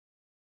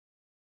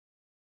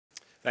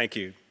Thank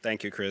you.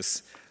 Thank you,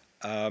 Chris.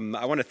 I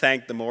want to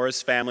thank the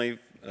Morris family,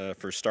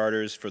 for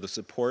starters, for the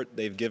support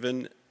they've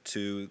given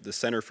to the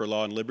Center for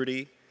Law and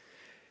Liberty.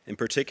 In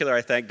particular,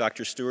 I thank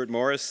Dr. Stuart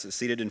Morris,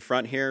 seated in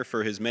front here,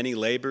 for his many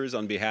labors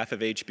on behalf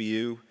of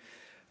HBU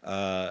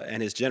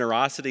and his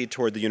generosity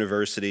toward the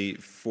university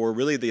for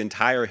really the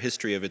entire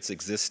history of its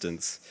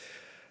existence.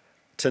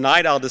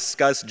 Tonight, I'll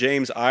discuss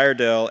James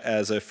Iredell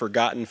as a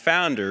forgotten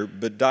founder,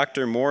 but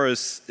Dr.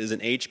 Morris is an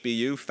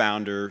HBU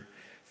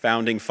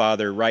founding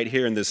father right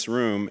here in this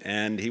room,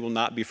 and he will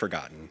not be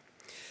forgotten.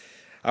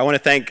 I want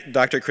to thank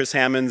Dr. Chris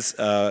Hammonds,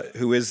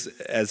 who is,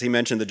 as he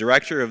mentioned, the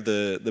director of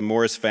the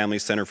Morris Family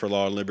Center for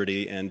Law and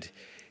Liberty, and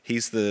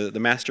he's the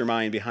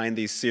mastermind behind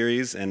these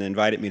series and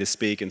invited me to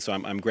speak, and so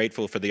I'm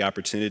grateful for the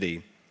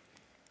opportunity.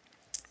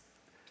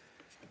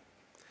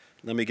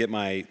 Let me get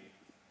my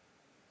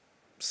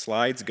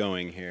slides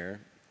going here.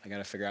 I got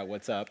to figure out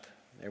what's up.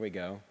 There we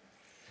go.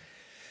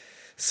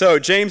 So,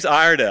 James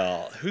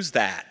Iredell, who's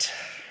that?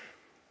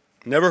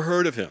 Never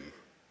heard of him.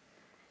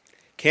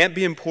 Can't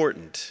be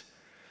important.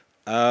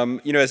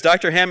 As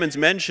Dr. Hammonds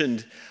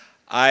mentioned,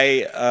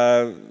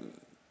 I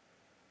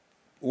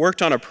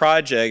worked on a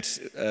project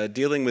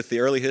dealing with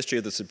the early history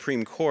of the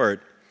Supreme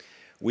Court.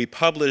 We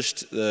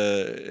published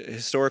the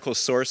historical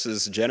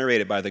sources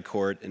generated by the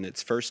court in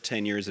its first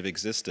 10 years of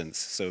existence,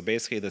 so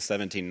basically the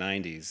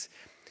 1790s.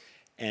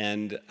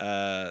 And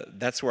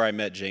that's where I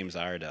met James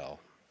Iredell.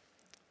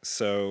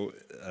 So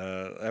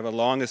I have a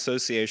long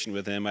association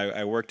with him.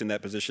 I worked in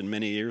that position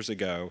many years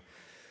ago.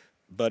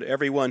 But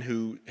everyone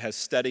who has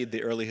studied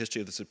the early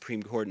history of the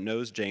Supreme Court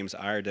knows James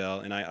Iredell,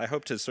 and I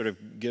hope to sort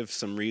of give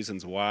some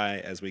reasons why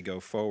as we go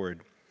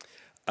forward.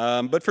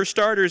 But for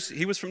starters,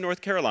 he was from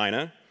North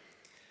Carolina.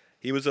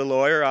 He was a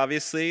lawyer,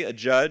 obviously, a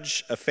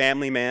judge, a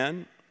family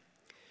man.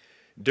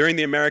 During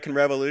the American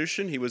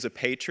Revolution, he was a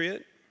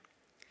patriot.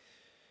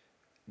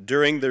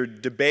 During the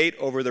debate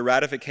over the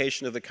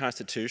ratification of the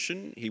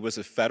Constitution, he was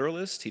a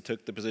Federalist. He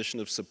took the position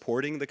of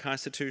supporting the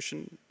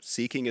Constitution,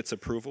 seeking its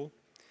approval.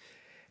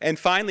 And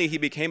finally, he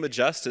became a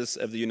justice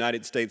of the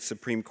United States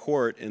Supreme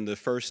Court in the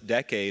first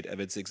decade of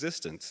its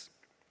existence.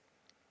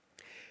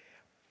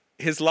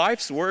 His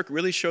life's work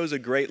really shows a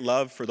great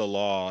love for the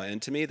law,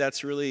 and to me,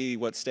 that's really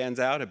what stands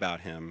out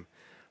about him.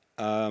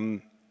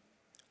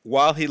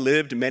 While he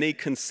lived, many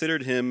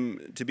considered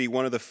him to be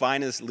one of the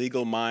finest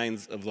legal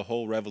minds of the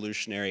whole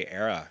Revolutionary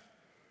era.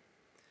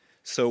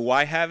 So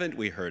why haven't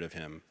we heard of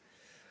him?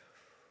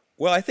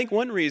 Well, I think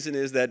one reason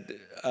is that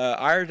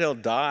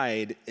Iredell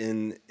died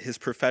in his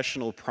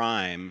professional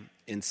prime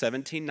in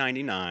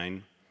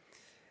 1799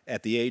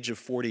 at the age of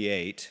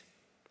 48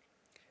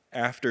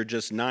 after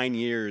just 9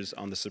 years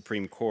on the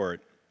Supreme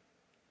Court.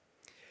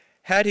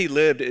 Had he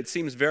lived, it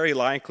seems very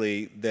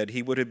likely that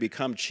he would have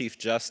become Chief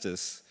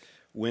Justice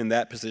when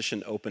that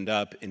position opened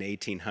up in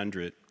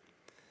 1800.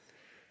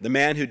 The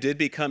man who did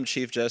become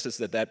Chief Justice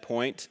at that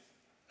point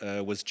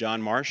was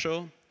John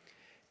Marshall,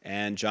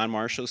 and John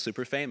Marshall's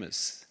super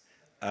famous.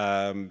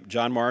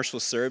 John Marshall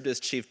served as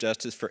Chief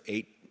Justice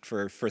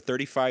for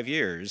 35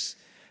 years,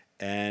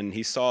 and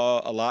he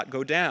saw a lot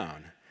go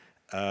down.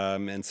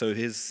 And so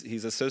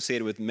he's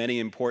associated with many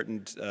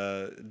important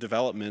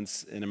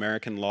developments in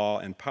American law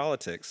and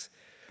politics.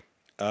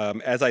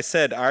 As I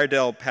said,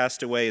 Iredell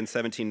passed away in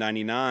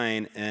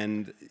 1799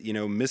 and,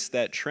 missed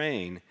that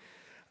train.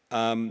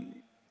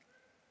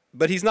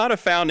 But he's not a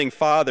founding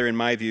father, in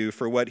my view,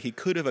 for what he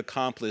could have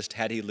accomplished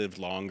had he lived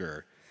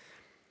longer.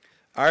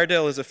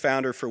 Iredell is a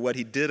founder for what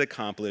he did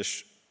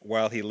accomplish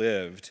while he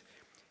lived.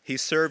 He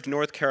served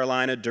North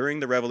Carolina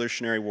during the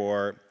Revolutionary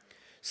War,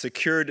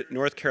 secured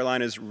North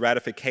Carolina's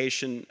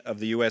ratification of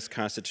the U.S.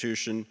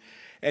 Constitution,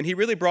 and he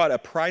really brought a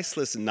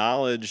priceless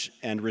knowledge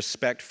and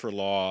respect for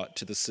law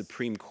to the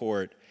Supreme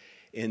Court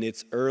in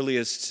its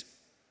earliest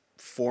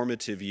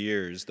formative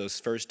years, those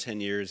first 10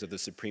 years of the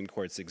Supreme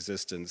Court's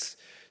existence.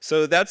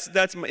 So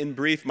that's in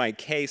brief my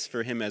case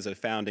for him as a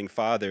founding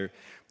father.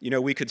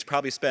 We could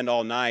probably spend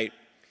all night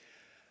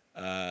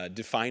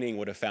defining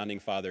what a founding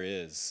father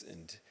is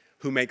and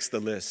who makes the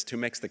list, who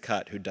makes the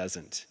cut, who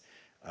doesn't.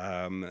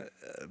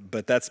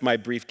 But that's my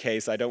brief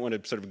case. I don't want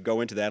to sort of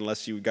go into that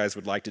unless you guys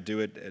would like to do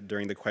it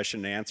during the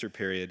question and answer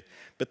period.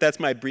 But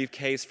that's my brief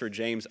case for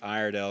James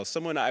Iredell,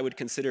 someone I would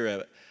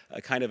consider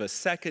a kind of a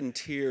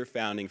second-tier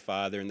founding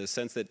father in the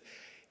sense that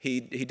he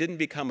didn't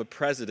become a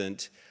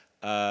president,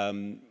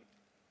 but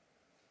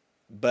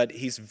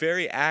he's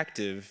very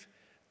active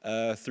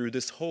through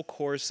this whole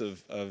course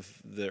of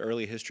the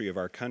early history of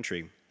our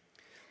country.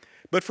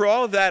 But for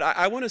all of that,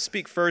 I want to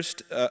speak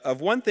first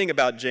of one thing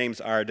about James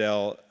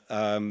Iredell,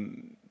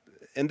 and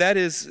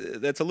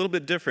that's a little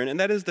bit different, and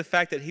that is the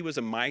fact that he was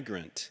a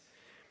migrant.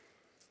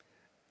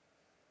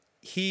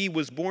 He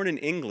was born in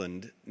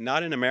England,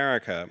 not in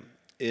America,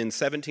 in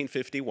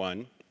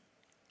 1751.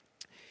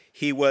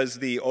 He was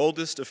the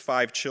oldest of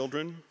 5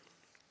 children.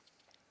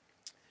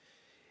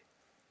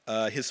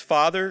 His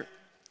father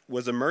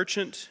was a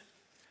merchant,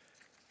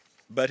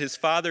 but his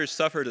father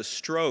suffered a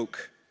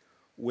stroke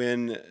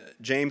when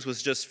James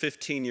was just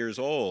 15 years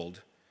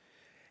old.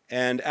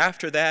 And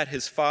after that,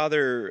 his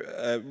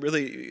father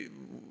really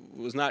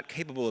was not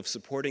capable of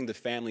supporting the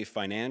family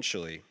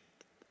financially.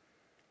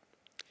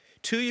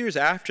 2 years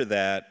after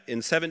that, in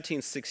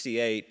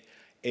 1768,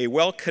 a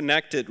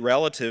well-connected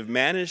relative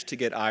managed to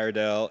get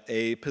Iredell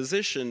a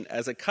position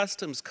as a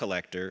customs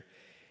collector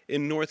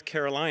in North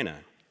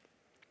Carolina.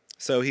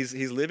 So he's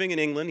living in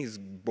England, he's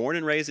born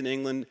and raised in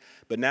England,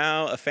 but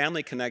now a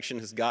family connection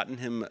has gotten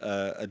him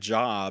a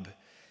job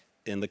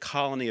in the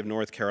colony of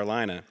North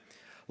Carolina.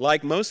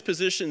 Like most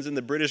positions in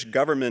the British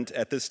government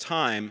at this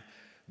time,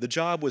 the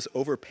job was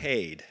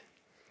overpaid.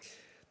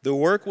 The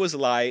work was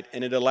light,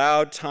 and it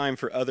allowed time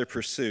for other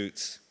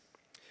pursuits.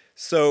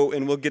 So,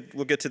 and we'll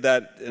get to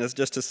that in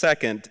just a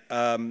second.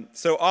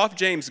 So off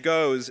James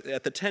goes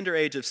at the tender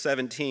age of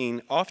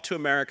 17, off to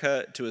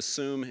America to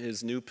assume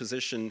his new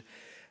position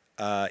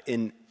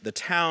in the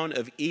town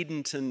of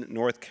Edenton,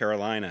 North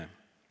Carolina.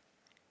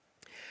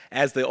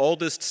 As the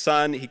oldest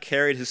son, he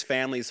carried his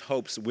family's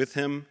hopes with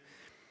him.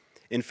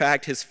 In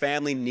fact, his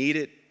family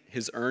needed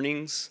his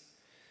earnings,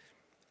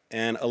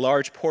 and a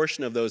large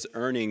portion of those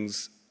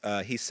earnings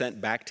he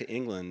sent back to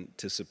England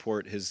to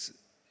support his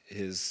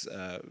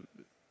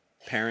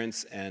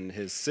parents and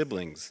his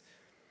siblings.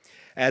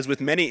 As with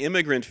many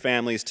immigrant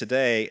families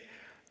today,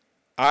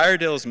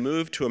 Iredell's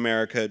move to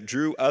America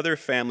drew other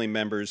family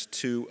members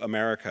to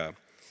America.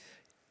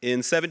 In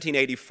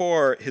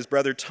 1784, his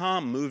brother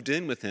Tom moved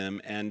in with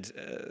him and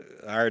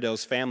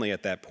Iredell's family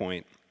at that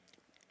point.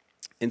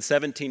 In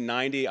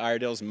 1790,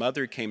 Iredell's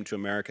mother came to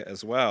America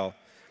as well.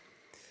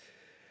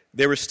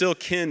 They were still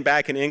kin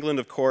back in England,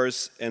 of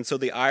course, and so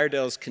the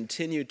Iredells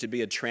continued to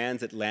be a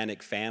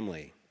transatlantic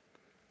family.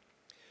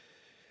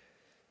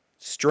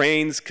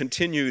 Strains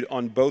continued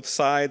on both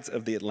sides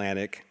of the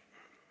Atlantic.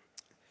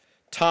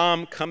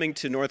 Tom, coming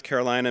to North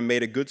Carolina,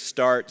 made a good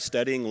start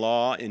studying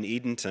law in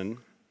Edenton,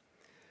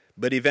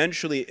 but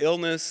eventually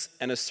illness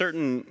and a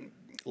certain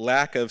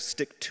lack of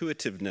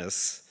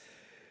stick-to-itiveness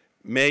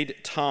made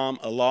Tom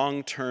a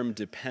long-term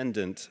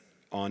dependent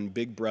on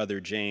big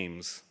brother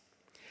James.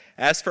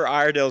 As for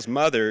Iredell's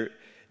mother,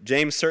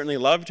 James certainly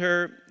loved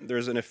her. There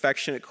was an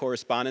affectionate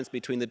correspondence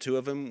between the two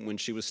of them when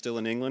she was still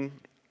in England.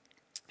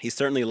 He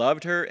certainly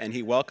loved her, and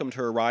he welcomed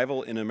her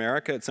arrival in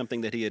America. It's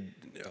something that he had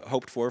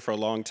hoped for a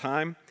long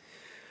time.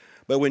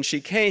 But when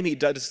she came, he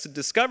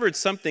discovered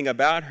something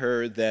about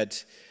her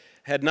that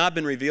had not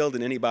been revealed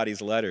in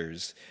anybody's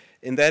letters,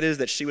 and that is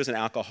that she was an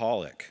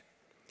alcoholic.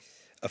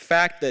 A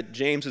fact that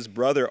James's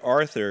brother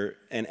Arthur,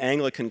 an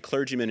Anglican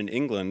clergyman in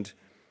England,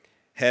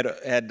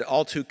 had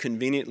all too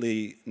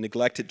conveniently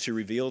neglected to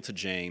reveal to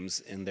James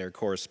in their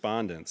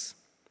correspondence.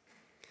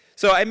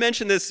 So I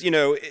mention this,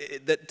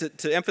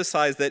 to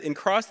emphasize that in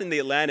crossing the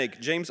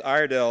Atlantic, James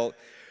Iredell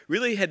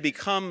really had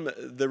become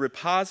the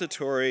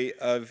repository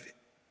of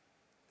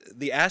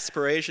the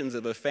aspirations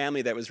of a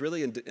family that was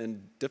really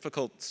in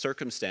difficult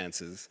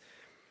circumstances.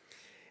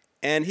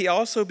 And he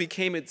also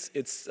became its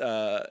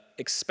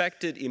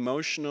expected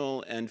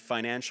emotional and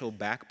financial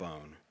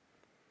backbone.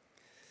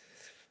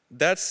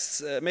 That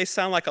may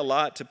sound like a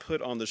lot to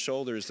put on the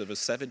shoulders of a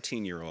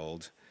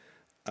 17-year-old.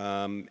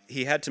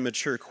 He had to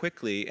mature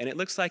quickly, and it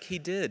looks like he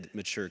did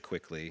mature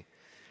quickly.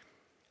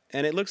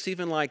 And it looks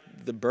even like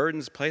the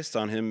burdens placed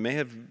on him may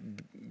have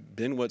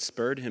been what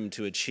spurred him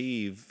to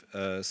achieve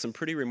some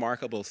pretty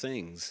remarkable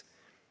things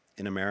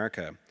in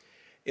America.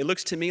 It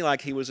looks to me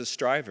like he was a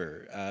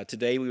striver.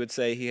 Today we would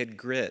say he had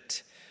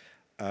grit.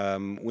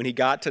 When he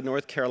got to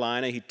North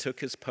Carolina, he took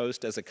his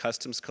post as a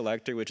customs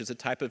collector, which is a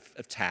type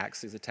of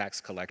tax. He's a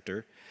tax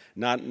collector.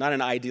 Not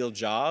an ideal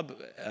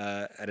job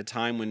at a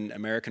time when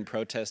American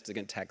protests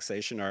against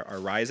taxation are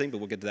rising, but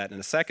we'll get to that in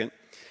a second.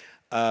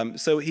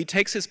 So he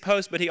takes his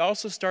post, but he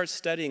also starts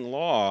studying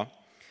law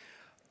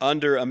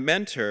under a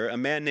mentor, a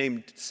man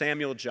named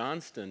Samuel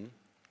Johnston.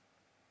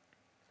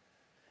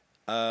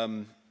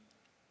 And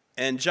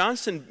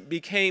Johnston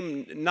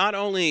became not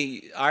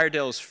only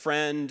Iredell's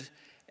friend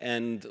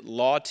and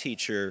law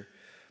teacher,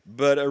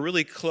 but a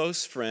really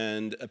close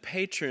friend, a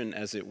patron,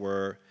 as it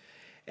were,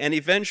 and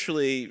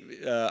eventually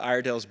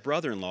Iredell's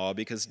brother-in-law,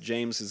 because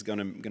James is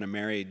going to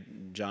marry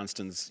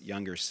Johnston's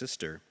younger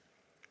sister.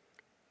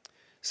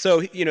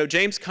 So,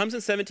 James comes in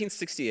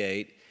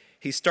 1768,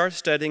 he starts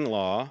studying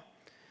law,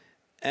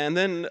 and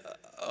then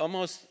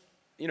almost,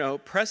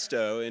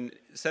 presto, in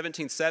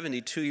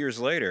 1770, 2 years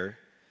later,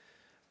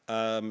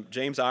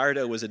 James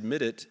Iredell was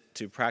admitted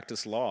to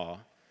practice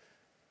law,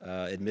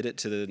 admitted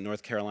to the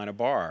North Carolina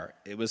bar.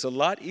 It was a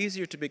lot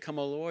easier to become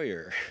a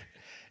lawyer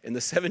in the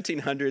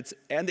 1700s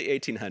and the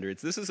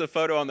 1800s. This is a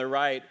photo on the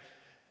right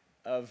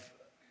of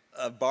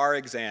a bar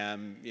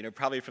exam,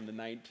 probably from the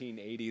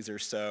 1980s or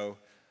so.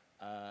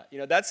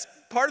 That's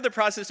part of the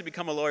process to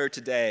become a lawyer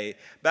today.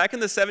 Back in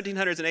the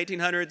 1700s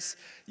and 1800s,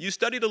 you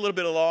studied a little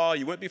bit of law,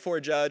 you went before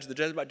a judge, the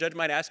judge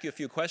might ask you a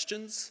few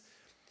questions,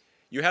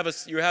 you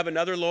have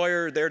another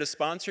lawyer there to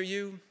sponsor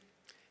you,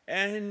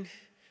 and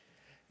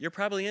you're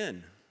probably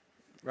in,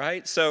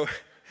 right? So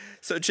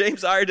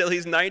James Iredell,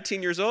 he's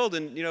 19 years old,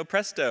 and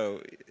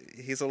presto,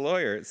 he's a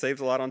lawyer. It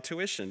saves a lot on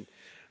tuition.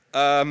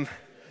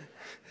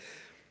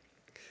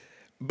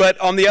 But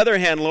on the other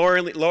hand,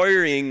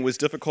 lawyering was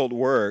difficult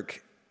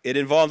work. It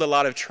involved a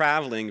lot of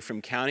traveling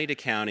from county to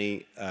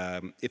county.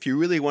 If you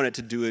really wanted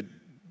to do it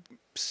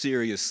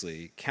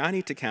seriously,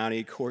 county to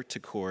county, court to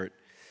court,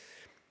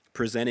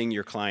 presenting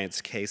your client's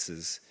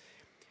cases.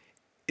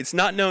 It's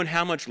not known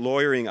how much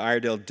lawyering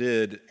Iredell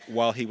did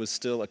while he was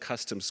still a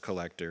customs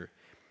collector.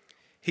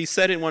 He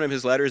said in one of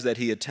his letters that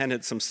he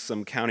attended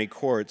some county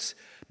courts,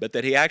 but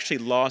that he actually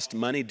lost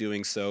money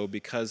doing so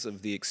because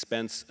of the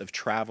expense of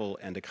travel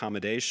and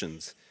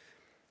accommodations.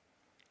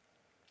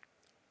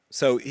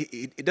 So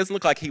it doesn't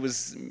look like he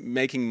was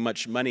making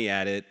much money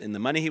at it, and the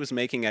money he was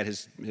making at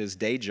his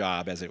day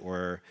job, as it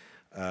were,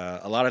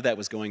 a lot of that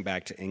was going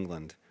back to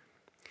England.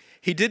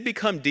 He did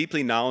become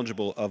deeply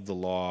knowledgeable of the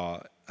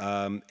law,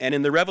 and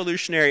in the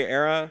Revolutionary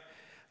era,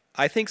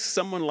 I think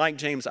someone like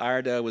James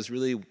Iredell was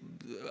really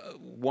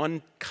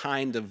one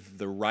kind of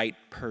the right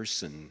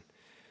person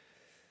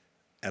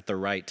at the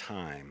right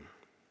time.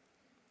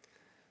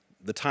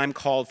 The time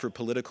called for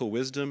political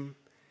wisdom.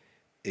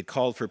 It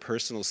called for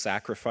personal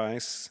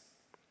sacrifice.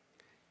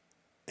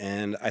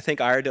 And I think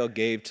Iredell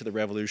gave to the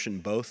revolution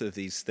both of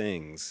these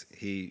things.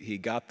 He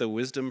got the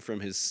wisdom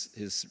from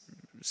his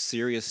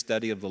serious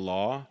study of the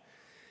law,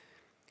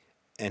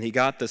 and he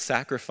got the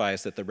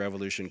sacrifice that the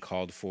revolution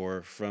called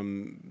for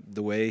from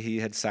the way he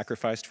had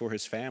sacrificed for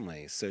his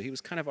family. So he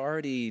was kind of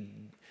already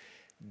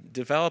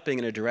developing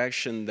in a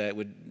direction that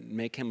would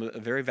make him a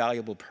very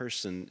valuable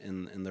person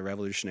in the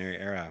Revolutionary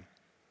era.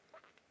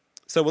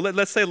 So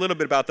let's say a little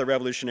bit about the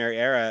Revolutionary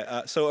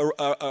era.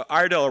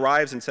 Iredell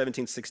arrives in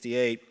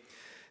 1768.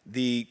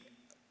 The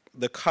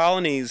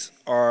colonies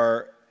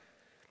are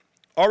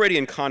already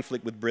in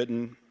conflict with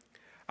Britain.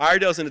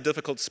 Iredell's in a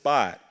difficult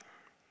spot.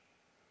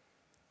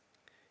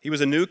 He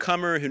was a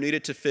newcomer who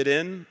needed to fit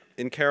in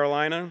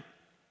Carolina,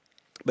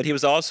 but he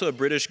was also a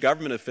British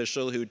government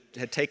official who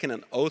had taken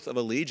an oath of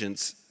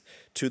allegiance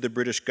to the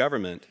British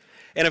government.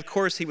 And of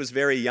course, he was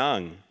very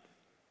young.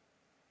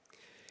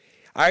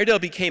 Iredell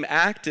became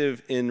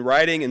active in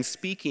writing and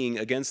speaking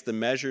against the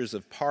measures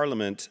of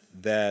Parliament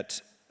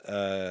that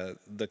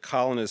the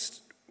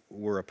colonists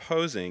were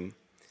opposing.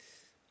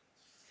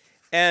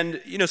 And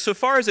so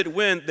far as it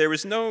went, there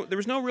was no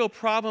real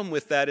problem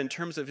with that in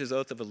terms of his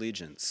oath of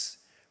allegiance,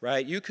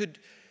 right? You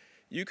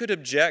could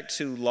object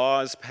to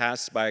laws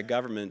passed by a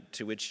government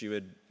to which you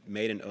had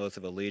made an oath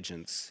of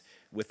allegiance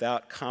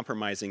without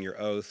compromising your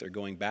oath or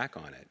going back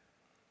on it.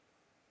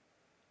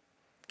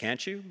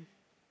 Can't you?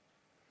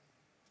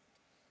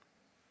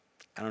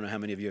 I don't know how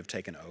many of you have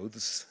taken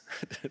oaths.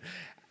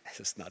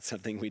 It's not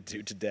something we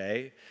do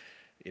today.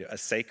 A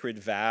sacred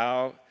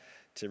vow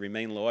to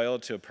remain loyal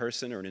to a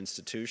person or an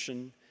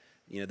institution.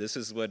 This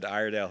is what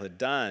Iredell had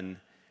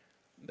done,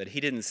 but he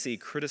didn't see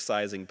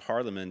criticizing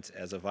Parliament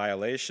as a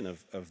violation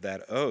of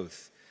that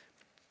oath.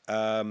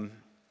 And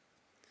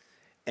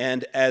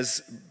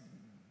as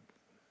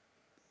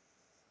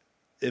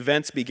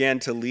events began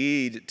to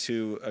lead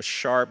to a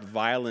sharp,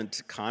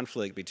 violent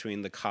conflict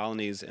between the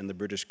colonies and the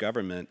British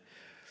government,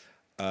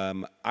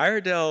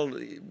 Iredell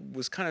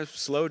was kind of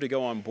slow to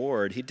go on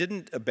board. He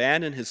didn't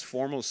abandon his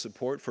formal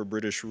support for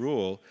British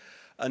rule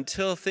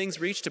until things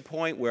reached a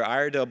point where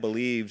Iredell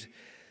believed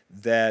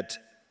that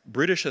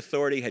British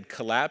authority had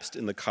collapsed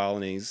in the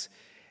colonies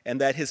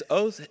and that his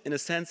oath, in a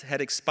sense,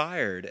 had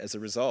expired as a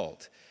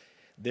result.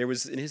 There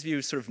was, in his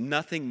view, sort of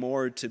nothing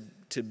more to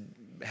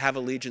have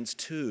allegiance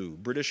to.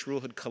 British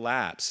rule had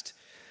collapsed.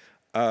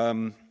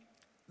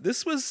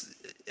 This was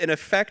an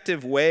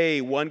effective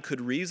way one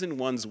could reason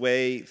one's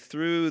way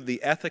through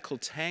the ethical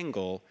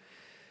tangle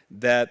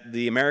that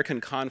the American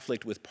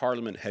conflict with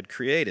Parliament had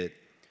created.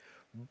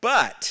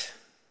 But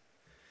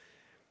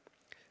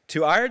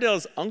to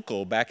Iredell's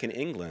uncle back in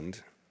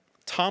England,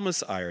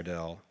 Thomas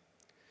Iredell,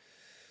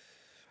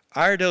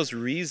 Iredell's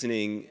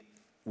reasoning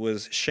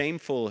was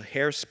shameful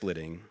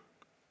hair-splitting,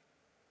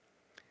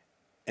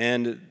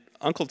 and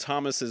Uncle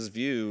Thomas's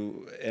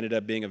view ended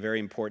up being a very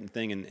important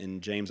thing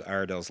in James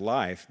Iredell's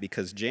life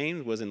because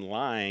James was in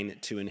line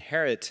to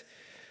inherit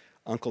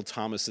Uncle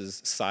Thomas's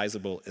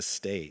sizable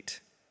estate.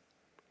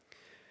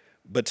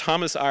 But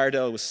Thomas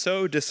Iredell was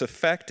so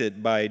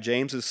disaffected by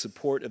James's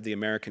support of the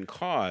American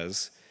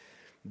cause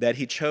that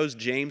he chose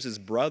James's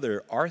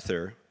brother,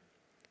 Arthur,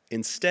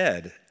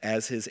 instead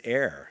as his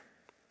heir.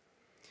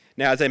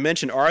 Now, as I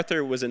mentioned,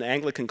 Arthur was an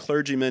Anglican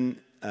clergyman.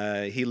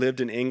 He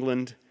lived in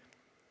England.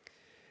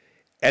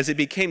 As it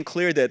became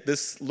clear that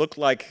this looked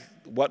like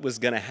what was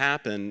going to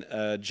happen,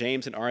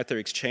 James and Arthur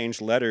exchanged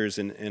letters,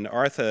 and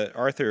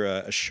Arthur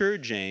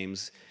assured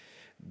James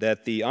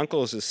that the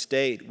uncle's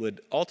estate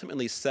would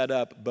ultimately set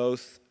up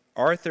both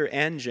Arthur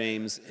and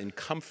James in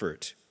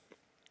comfort.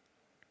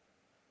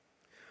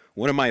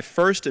 One of my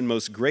first and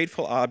most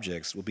grateful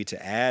objects will be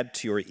to add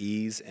to your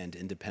ease and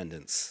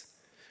independence,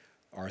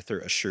 Arthur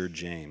assured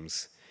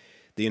James.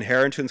 The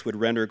inheritance would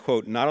render,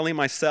 quote, not only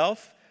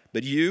myself,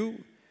 but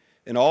you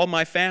and all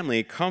my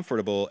family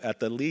comfortable at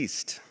the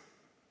least.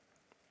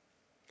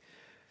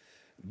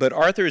 But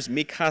Arthur's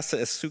mi casa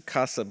es su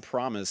casa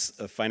promise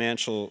of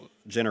financial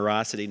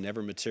generosity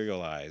never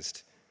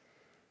materialized.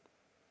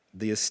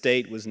 The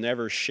estate was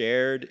never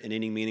shared in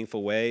any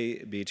meaningful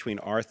way between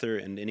Arthur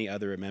and any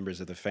other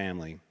members of the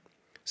family.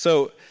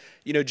 So,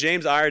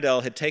 James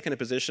Iredell had taken a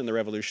position in the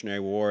Revolutionary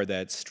War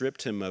that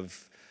stripped him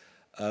of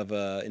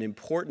an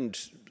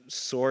important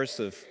source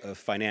of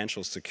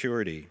financial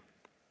security.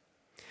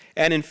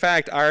 And in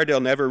fact,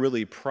 Iredell never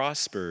really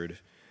prospered.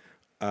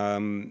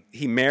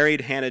 He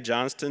married Hannah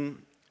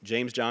Johnston,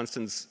 James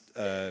Johnston's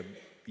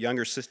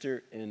younger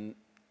sister, in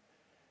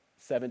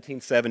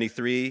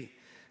 1773.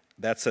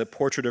 That's a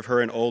portrait of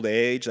her in old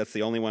age. That's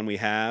the only one we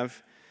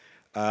have.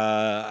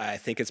 I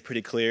think it's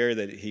pretty clear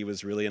that he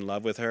was really in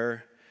love with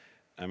her.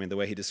 I mean, the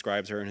way he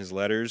describes her in his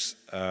letters,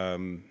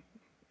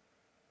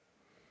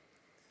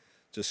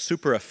 just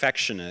super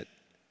affectionate,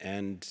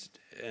 and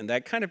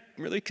that kind of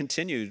really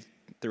continued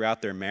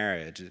throughout their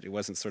marriage. It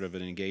wasn't sort of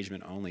an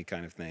engagement-only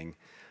kind of thing.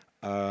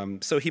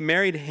 So he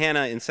married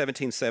Hannah in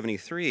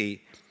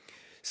 1773.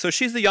 So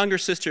she's the younger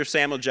sister of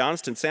Samuel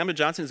Johnston. Samuel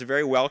Johnston is a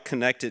very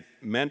well-connected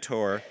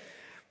mentor,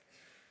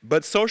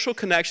 but social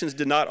connections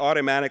did not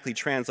automatically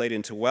translate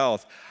into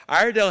wealth.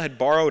 Iredell had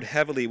borrowed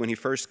heavily when he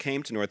first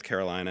came to North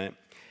Carolina,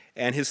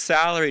 and his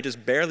salary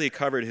just barely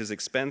covered his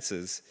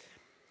expenses.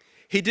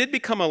 He did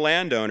become a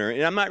landowner,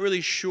 and I'm not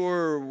really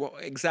sure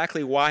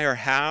exactly why or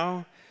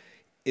how.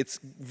 It's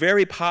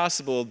very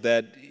possible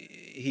that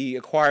he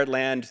acquired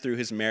land through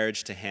his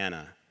marriage to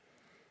Hannah.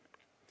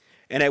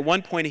 And at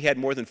one point, he had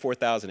more than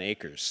 4,000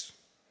 acres.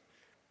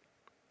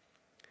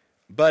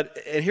 And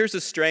here's a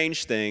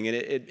strange thing, and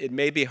it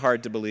may be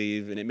hard to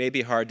believe, and it may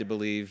be hard to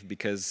believe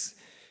because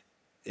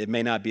it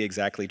may not be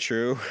exactly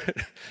true.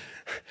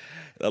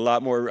 A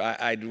lot more,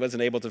 I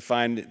wasn't able to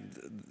find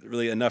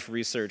really enough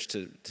research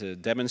to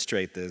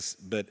demonstrate this,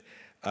 but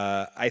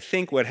I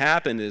think what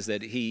happened is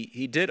that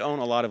he did own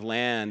a lot of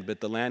land, but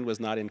the land was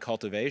not in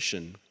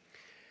cultivation,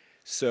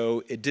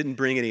 so it didn't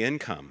bring any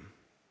income,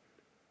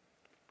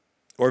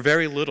 or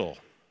very little.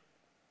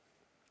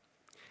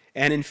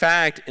 And in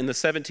fact, in the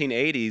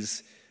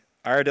 1780s,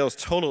 Iredell's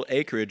total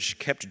acreage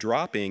kept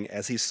dropping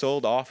as he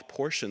sold off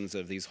portions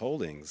of these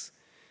holdings.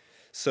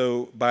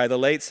 So by the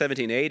late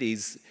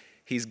 1780s,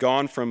 he's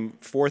gone from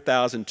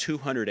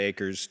 4,200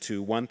 acres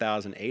to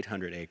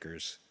 1,800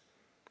 acres.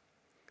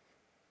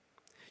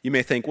 You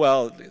may think,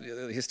 well,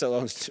 he still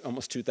owns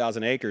almost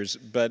 2,000 acres,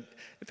 but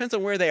it depends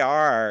on where they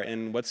are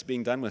and what's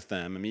being done with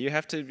them. I mean, you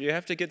have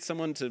to get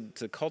someone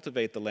to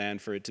cultivate the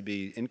land for it to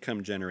be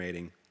income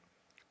generating.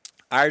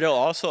 Iredell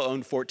also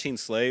owned 14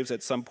 slaves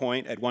at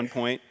one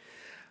point,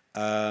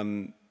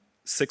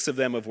 6 of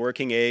them of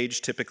working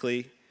age,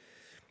 typically.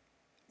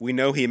 We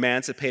know he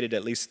emancipated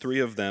at least 3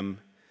 of them.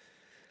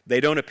 They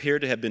don't appear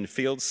to have been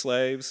field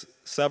slaves.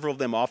 Several of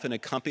them often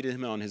accompanied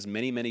him on his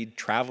many, many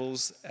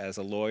travels as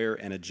a lawyer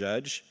and a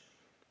judge.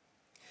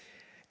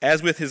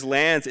 As with his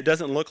lands, it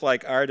doesn't look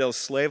like Iredell's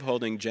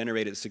slaveholding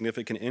generated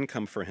significant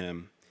income for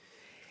him.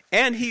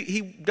 And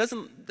he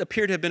doesn't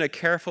appear to have been a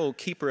careful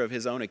keeper of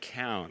his own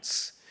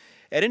accounts.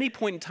 At any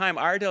point in time,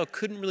 Iredell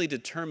couldn't really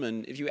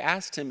determine, if you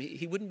asked him,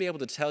 he wouldn't be able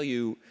to tell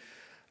you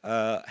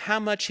how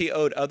much he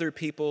owed other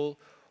people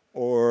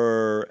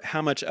or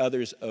how much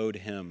others owed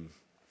him.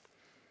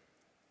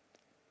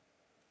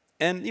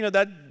 And,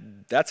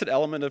 that's an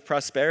element of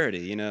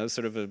prosperity,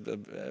 sort of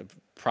a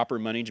proper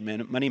money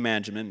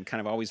management, and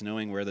kind of always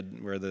knowing where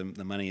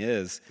the money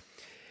is.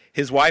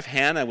 His wife,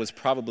 Hannah, was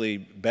probably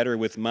better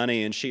with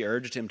money, and she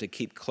urged him to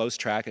keep close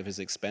track of his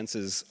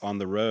expenses on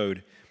the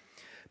road.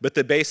 But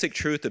the basic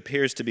truth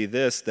appears to be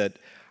this, that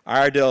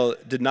Iredell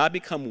did not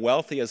become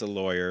wealthy as a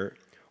lawyer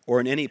or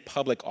in any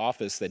public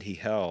office that he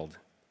held.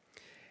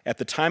 At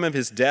the time of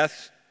his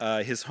death,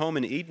 his home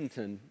in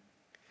Edenton,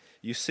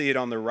 you see it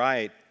on the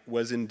right,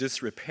 was in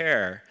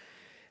disrepair.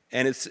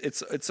 And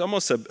it's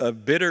almost a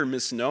bitter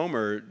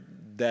misnomer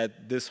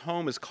that this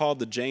home is called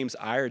the James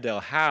Iredell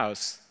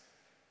House.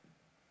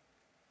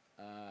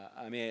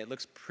 It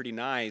looks pretty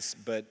nice,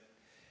 but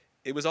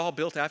it was all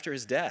built after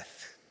his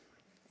death.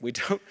 We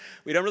don't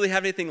really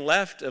have anything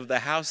left of the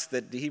house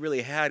that he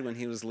really had when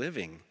he was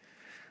living.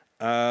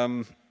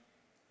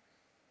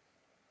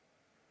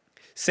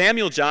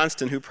 Samuel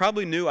Johnston, who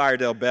probably knew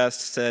Iredell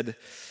best, said,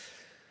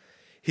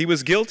 "He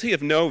was guilty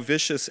of no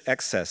vicious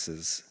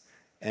excesses,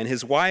 and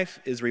his wife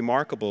is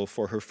remarkable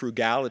for her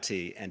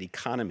frugality and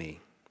economy.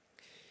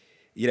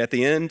 Yet at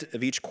the end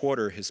of each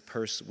quarter, his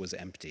purse was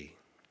empty."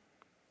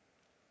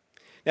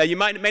 Now, you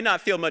may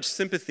not feel much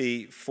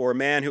sympathy for a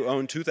man who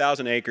owned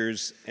 2,000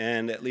 acres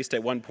and at least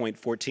at one point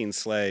 14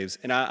 slaves,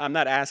 and I'm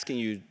not asking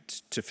you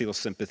to feel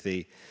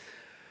sympathy,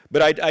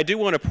 but I do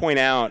want to point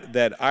out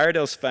that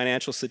Iredell's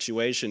financial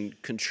situation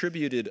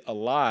contributed a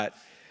lot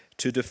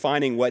to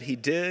defining what he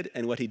did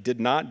and what he did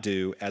not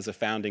do as a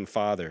founding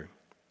father.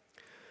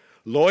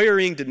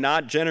 Lawyering did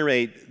not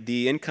generate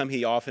the income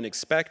he often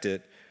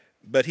expected,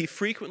 but he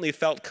frequently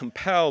felt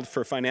compelled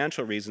for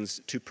financial reasons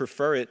to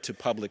prefer it to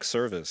public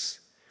service.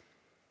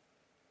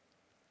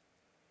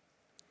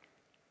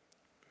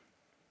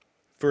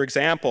 For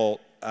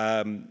example,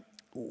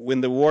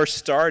 when the war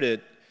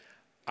started,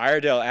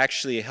 Iredell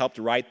actually helped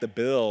write the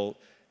bill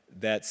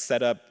that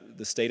set up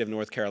the state of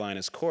North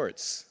Carolina's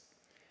courts.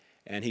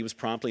 and he was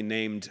promptly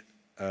named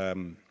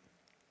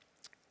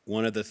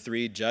one of the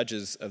 3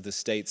 judges of the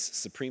state's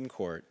Supreme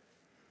Court.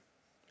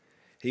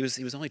 He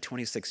was only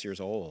 26 years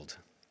old.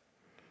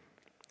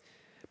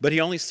 But he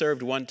only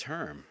served 1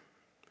 term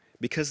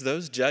because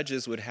those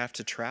judges would have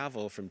to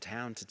travel from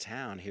town to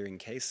town hearing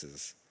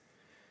cases.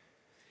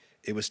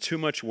 It was too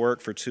much work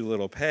for too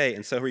little pay,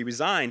 and so he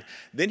resigned.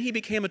 Then he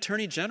became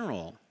Attorney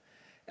General.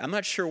 I'm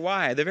not sure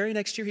why. The very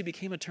next year he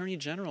became Attorney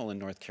General in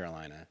North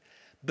Carolina,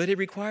 but it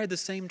required the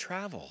same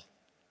travel.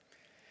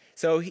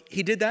 So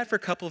he did that for a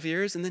couple of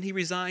years, and then he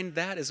resigned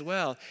that as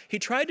well. He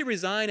tried to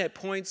resign at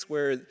points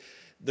where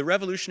the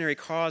revolutionary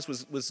cause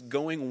was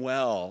going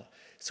well,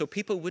 so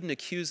people wouldn't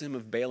accuse him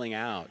of bailing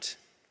out.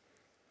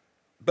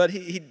 But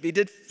he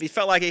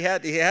felt like he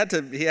had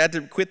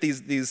to quit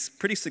these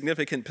pretty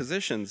significant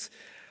positions.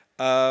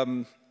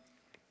 And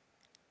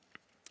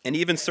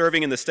even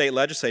serving in the state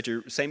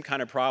legislature, same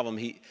kind of problem.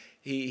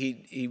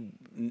 He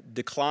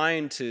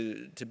declined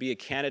to be a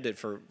candidate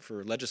for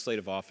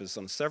legislative office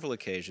on several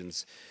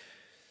occasions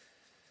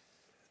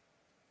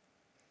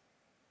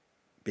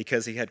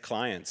because he had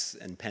clients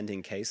and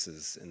pending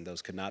cases, and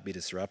those could not be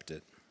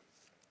disrupted.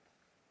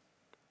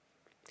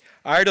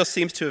 Iredell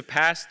seems to have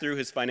passed through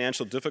his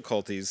financial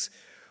difficulties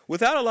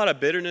without a lot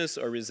of bitterness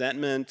or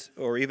resentment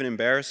or even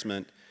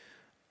embarrassment.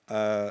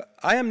 I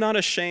am not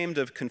ashamed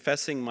of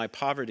confessing my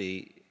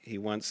poverty, he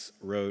once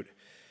wrote,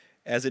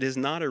 as it has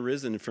not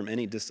arisen from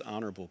any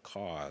dishonorable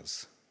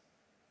cause.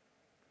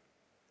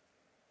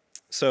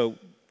 So,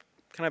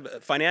 kind of a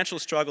financial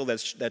struggle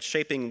that's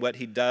shaping what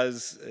he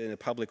does in a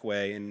public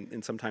way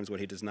and sometimes what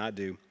he does not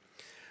do.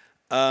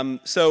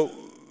 So,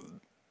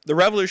 the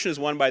revolution is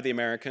won by the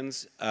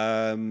Americans.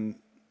 Late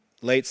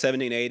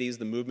 1780s,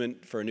 the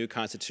movement for a new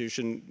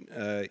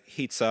constitution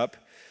heats up.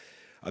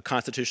 A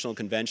constitutional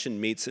convention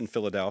meets in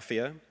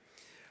Philadelphia.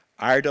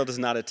 Iredell does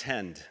not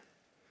attend,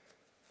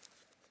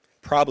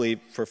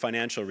 probably for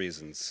financial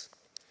reasons.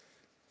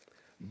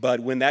 But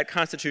when that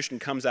constitution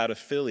comes out of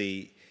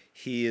Philly,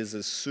 he is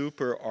a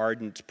super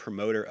ardent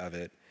promoter of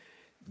it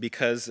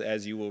because,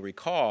 as you will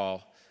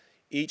recall,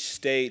 each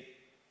state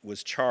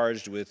was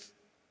charged with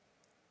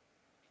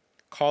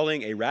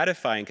calling a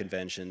ratifying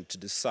convention to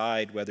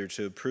decide whether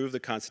to approve the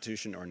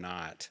Constitution or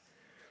not.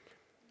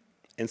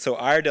 And so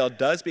Iredell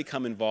does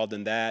become involved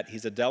in that.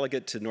 He's a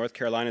delegate to North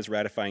Carolina's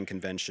ratifying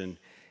convention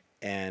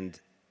and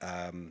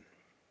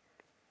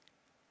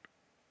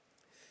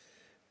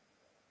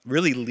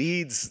really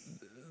leads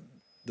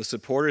the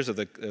supporters of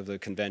the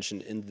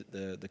convention in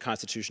the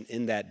Constitution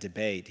in that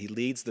debate. He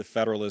leads the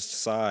Federalist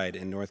side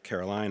in North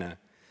Carolina.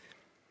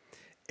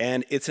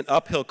 And it's an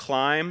uphill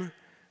climb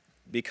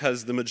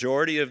because the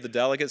majority of the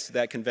delegates to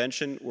that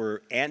convention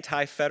were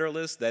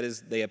anti-Federalist, that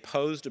is, they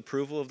opposed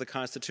approval of the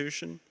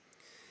Constitution.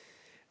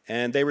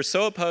 And they were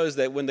so opposed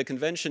that when the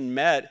convention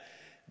met,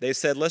 they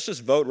said, let's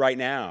just vote right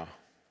now.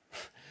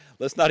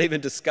 Let's not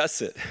even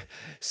discuss it.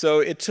 So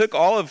it took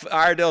all of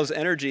Iredell's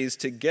energies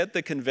to get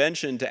the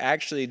convention to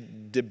actually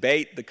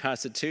debate the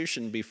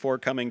Constitution before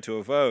coming to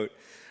a vote.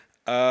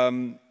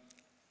 And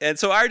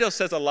so Iredell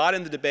says a lot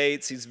in the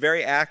debates. He's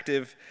very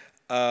active.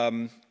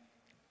 You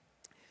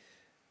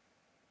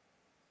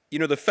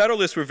know, the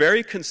Federalists were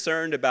very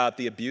concerned about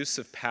the abuse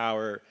of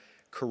power,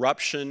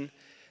 corruption,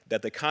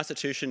 that the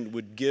Constitution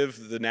would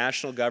give the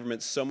national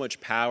government so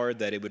much power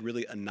that it would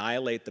really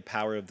annihilate the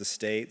power of the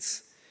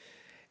states.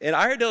 And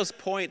Iredell's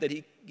point that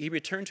he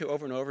returned to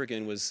over and over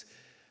again was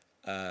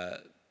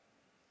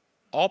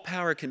all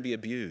power can be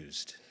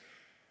abused.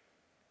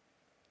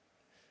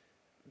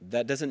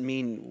 That doesn't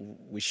mean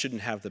we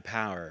shouldn't have the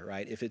power,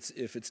 right? If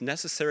it's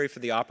necessary for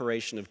the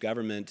operation of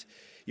government,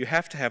 you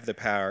have to have the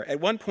power. At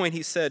one point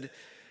he said,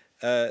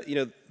 you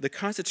know, the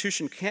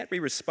Constitution can't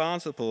be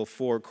responsible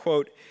for,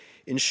 quote,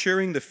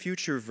 ensuring the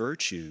future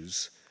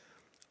virtues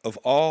of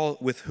all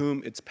with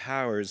whom its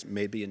powers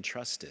may be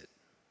entrusted.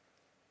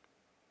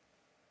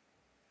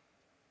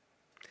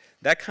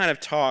 That kind of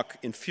talk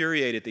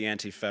infuriated the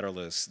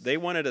Anti-Federalists. They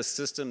wanted a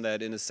system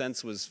that, in a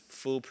sense, was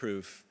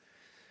foolproof,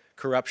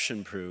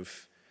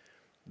 corruption-proof,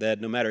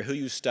 that no matter who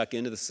you stuck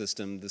into the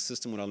system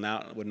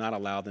would not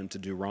allow them to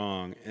do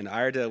wrong. And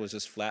Iredell was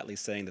just flatly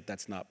saying that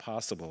that's not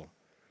possible.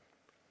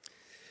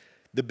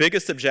 The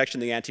biggest objection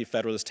the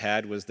Anti-Federalists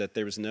had was that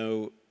there was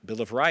no Bill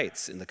of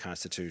Rights in the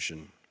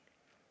Constitution.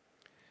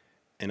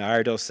 And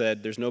Iredell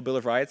said, there's no Bill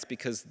of Rights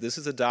because this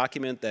is a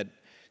document that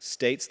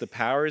states the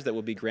powers that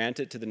will be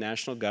granted to the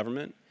national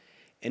government.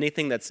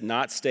 Anything that's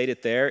not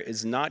stated there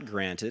is not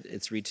granted,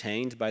 it's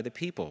retained by the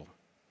people.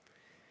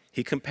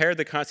 He compared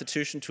the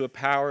Constitution to a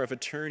power of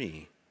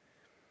attorney.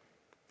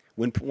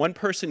 When one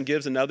person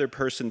gives another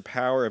person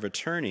power of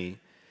attorney,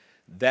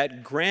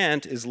 that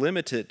grant is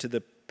limited to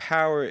the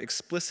power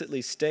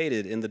explicitly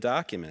stated in the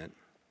document.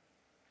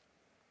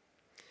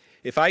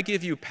 If I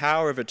give you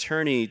power of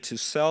attorney to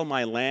sell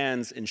my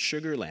lands in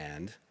Sugar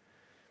Land,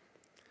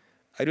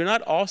 I do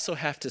not also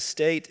have to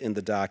state in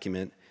the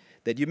document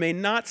that you may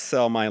not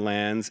sell my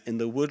lands in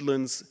the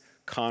Woodlands,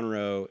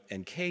 Conroe,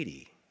 and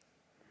Katy.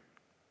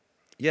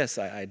 Yes,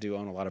 I do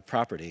own a lot of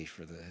property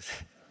for this.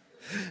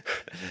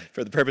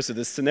 for the purpose of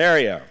this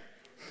scenario.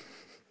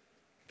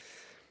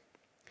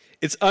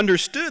 It's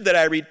understood that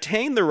I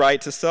retain the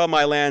right to sell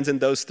my lands in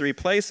those three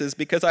places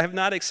because I have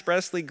not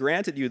expressly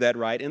granted you that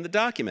right in the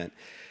document.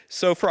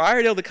 So for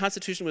Iredell, the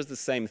Constitution was the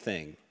same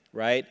thing,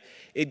 right?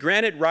 It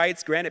granted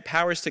rights, granted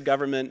powers to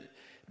government,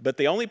 but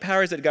the only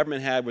powers that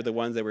government had were the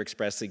ones that were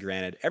expressly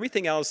granted.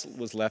 Everything else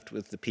was left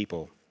with the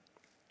people.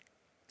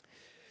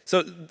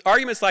 So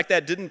arguments like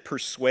that didn't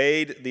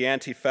persuade the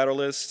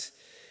Anti-Federalists.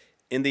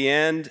 In the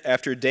end,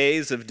 after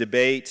days of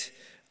debate,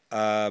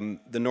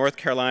 the North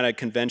Carolina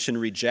Convention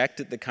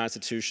rejected the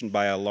Constitution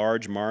by a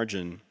large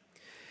margin.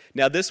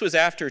 Now, this was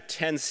after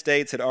 10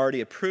 states had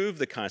already approved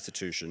the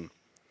Constitution.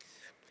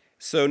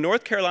 So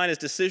North Carolina's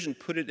decision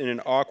put it in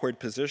an awkward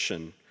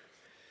position.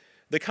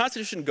 The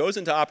Constitution goes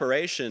into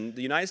operation,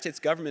 the United States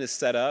government is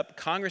set up,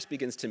 Congress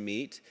begins to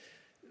meet,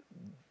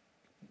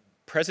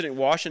 President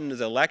Washington is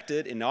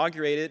elected,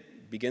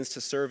 inaugurated, begins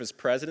to serve as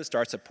president,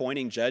 starts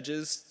appointing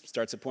judges,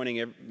 starts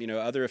appointing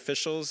other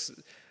officials.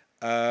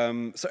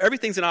 So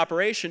everything's in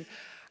operation.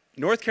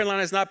 North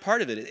Carolina is not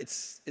part of it.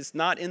 It's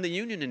not in the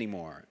Union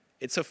anymore.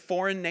 It's a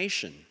foreign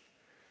nation.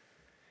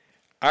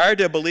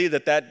 Iredell believed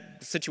that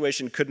that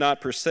situation could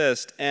not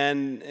persist,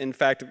 and in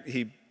fact,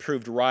 he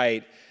proved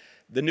right.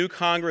 The new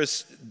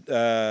Congress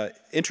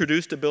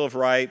introduced a Bill of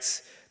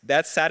Rights.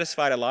 That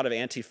satisfied a lot of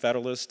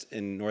anti-federalists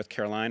in North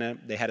Carolina.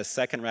 They had a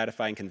second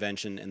ratifying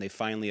convention, and they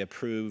finally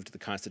approved the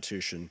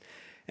Constitution.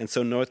 And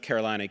so North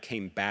Carolina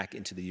came back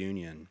into the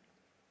Union.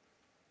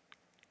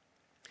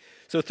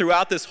 So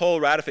throughout this whole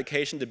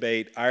ratification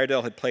debate,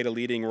 Iredell had played a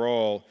leading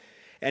role,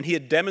 and he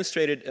had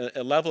demonstrated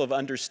a level of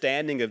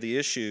understanding of the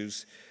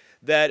issues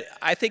that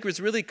I think was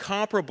really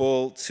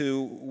comparable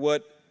to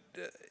what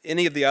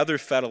any of the other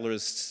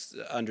Federalists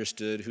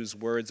understood, whose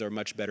words are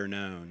much better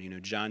known. You know,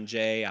 John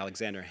Jay,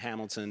 Alexander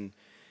Hamilton,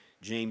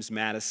 James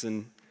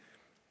Madison.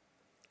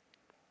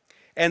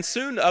 And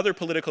soon other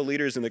political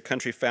leaders in the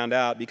country found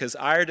out, because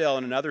Iredell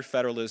and another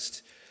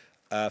Federalist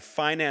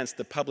financed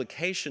the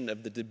publication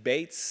of the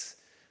debates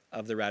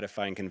of the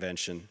ratifying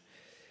convention.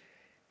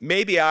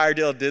 Maybe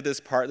Iredell did this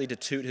partly to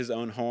toot his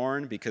own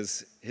horn,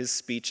 because his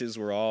speeches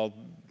were all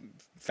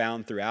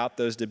found throughout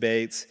those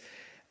debates.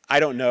 I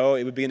don't know.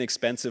 It would be an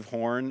expensive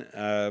horn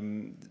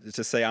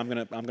to say I'm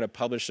going to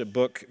publish a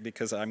book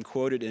because I'm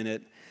quoted in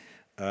it.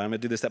 I'm going to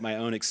do this at my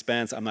own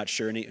expense. I'm not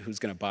sure who's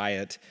going to buy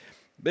it.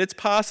 But it's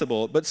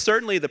possible. But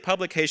certainly the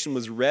publication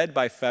was read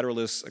by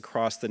Federalists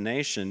across the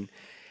nation.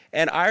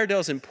 And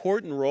Iredell's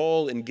important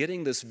role in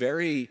getting this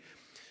very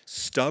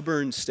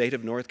stubborn state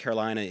of North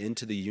Carolina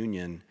into the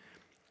Union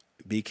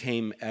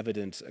became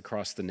evident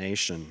across the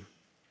nation.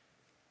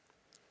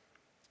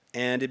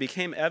 And it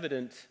became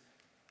evident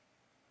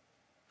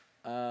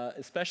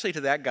especially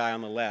to that guy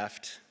on the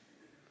left.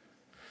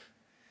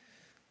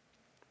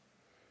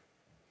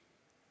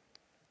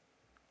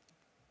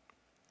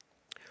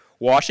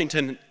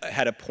 Washington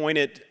had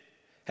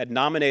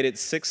nominated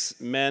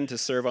 6 men to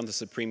serve on the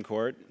Supreme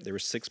Court. There were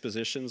 6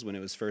 positions when it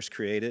was first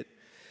created.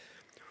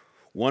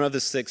 One of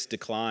the 6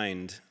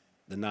 declined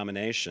the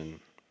nomination.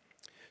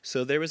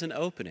 So there was an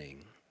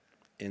opening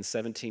in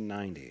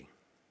 1790.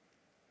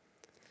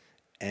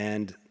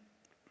 And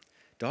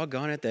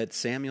doggone it, that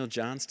Samuel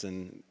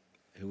Johnston,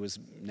 who was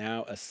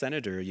now a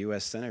senator, a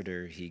U.S.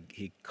 senator,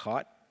 he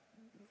caught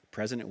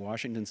President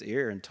Washington's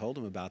ear and told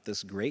him about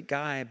this great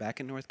guy back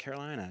in North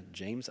Carolina,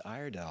 James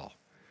Iredell.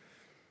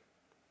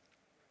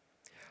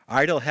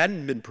 Iredell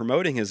hadn't been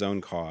promoting his own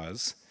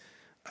cause,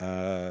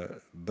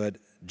 but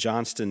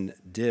Johnston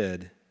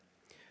did.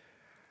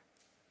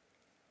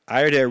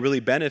 Iredell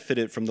really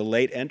benefited from the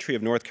late entry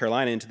of North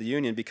Carolina into the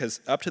Union,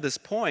 because up to this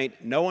point,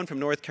 no one from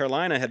North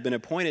Carolina had been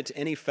appointed to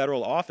any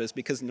federal office,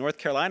 because North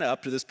Carolina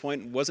up to this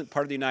point wasn't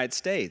part of the United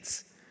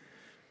States.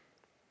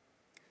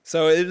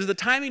 So the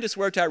timing just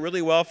worked out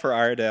really well for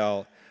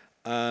Iredell.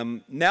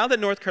 Now that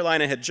North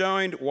Carolina had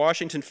joined,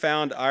 Washington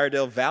found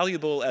Iredell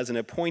valuable as an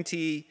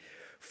appointee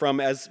from,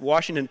 as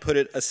Washington put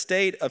it, a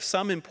state of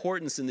some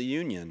importance in the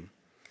Union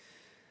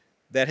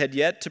that had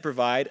yet to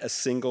provide a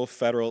single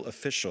federal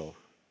official.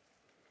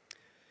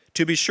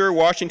 To be sure,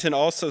 Washington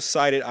also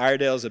cited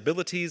Iredell's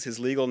abilities, his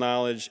legal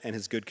knowledge, and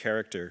his good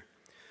character.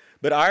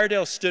 But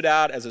Iredell stood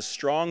out as a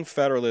strong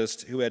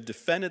Federalist who had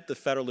defended the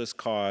Federalist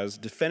cause,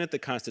 defended the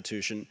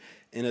Constitution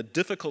in a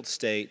difficult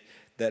state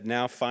that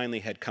now finally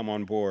had come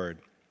on board.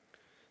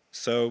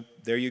 So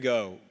there you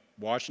go.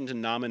 Washington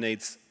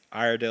nominates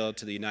Iredell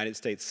to the United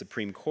States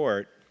Supreme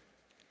Court,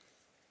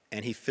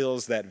 and he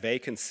fills that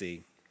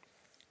vacancy.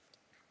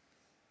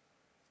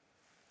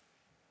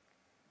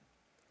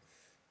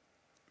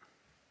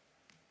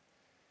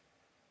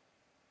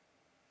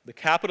 The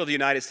capital of the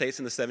United States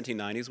in the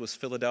 1790s was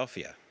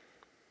Philadelphia.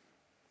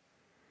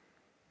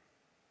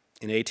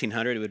 In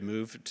 1800, it would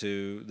move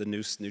to the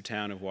new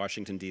town of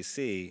Washington,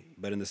 D.C.,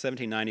 but in the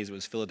 1790s, it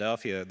was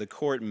Philadelphia. The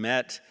court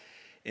met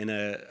in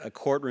a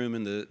courtroom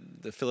in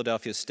the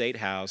Philadelphia State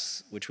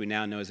House, which we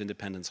now know as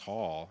Independence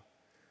Hall,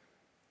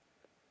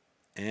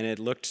 and it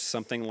looked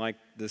something like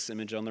this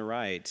image on the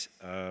right.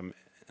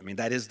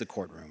 That is the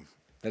courtroom.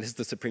 That is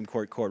the Supreme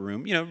Court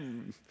courtroom. You know,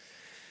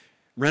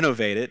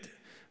 renovate it,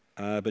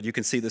 but you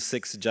can see the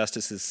 6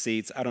 justices'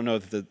 seats. I don't know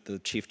if the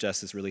Chief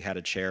Justice really had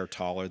a chair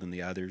taller than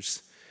the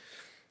others.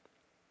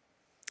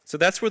 So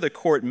that's where the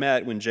court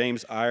met when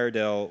James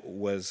Iredell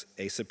was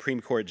a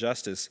Supreme Court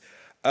justice.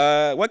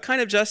 What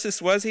kind of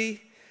justice was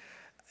he?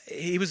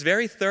 He was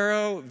very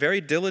thorough,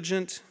 very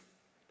diligent.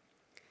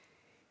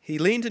 He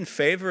leaned in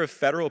favor of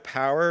federal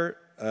power,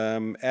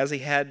 as he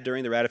had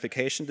during the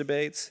ratification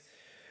debates.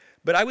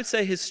 But I would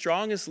say his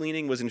strongest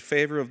leaning was in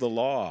favor of the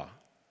law.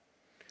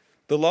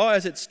 The law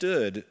as it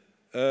stood,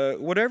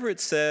 whatever it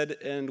said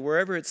and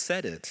wherever it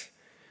said it.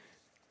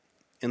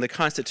 In the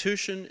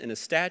Constitution, in a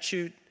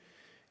statute,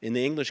 in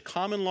the English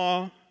common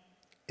law,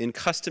 in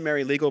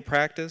customary legal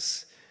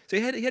practice. So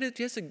he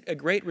has a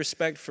great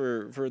respect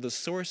for the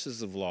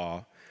sources of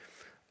law.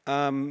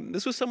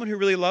 This was someone who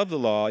really loved the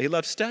law. He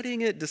loved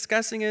studying it,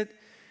 discussing it.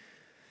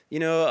 You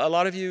know, a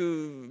lot of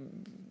you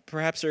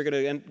perhaps are going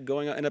to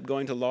end up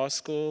going to law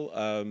school.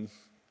 And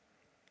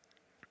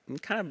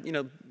kind of, you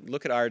know,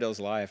 look at Iredell's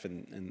life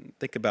and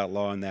think about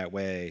law in that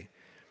way.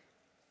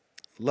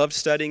 Loved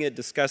studying it,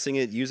 discussing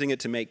it, using it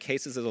to make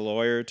cases as a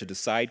lawyer, to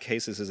decide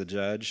cases as a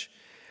judge.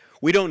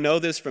 We don't know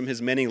this from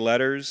his many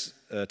letters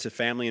to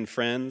family and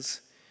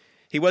friends.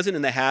 He wasn't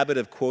in the habit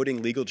of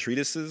quoting legal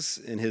treatises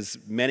in his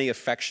many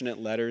affectionate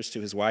letters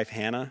to his wife,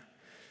 Hannah.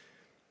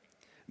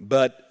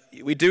 But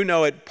we do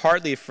know it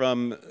partly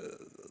from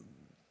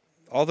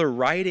all the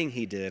writing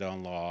he did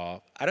on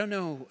law. I don't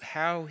know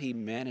how he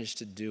managed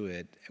to do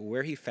it,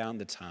 where he found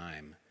the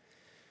time.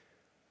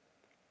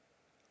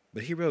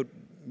 But he wrote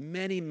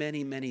many,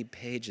 many, many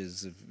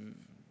pages of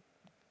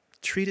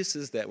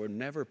treatises that were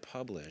never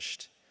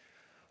published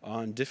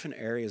on different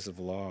areas of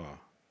law.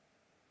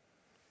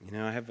 You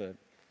know, I have a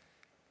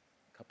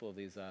couple of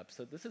these up.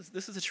 So this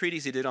is a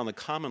treatise he did on the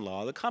common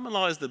law. The common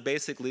law is the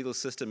basic legal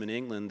system in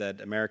England that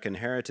America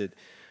inherited.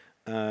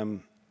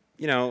 You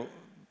know,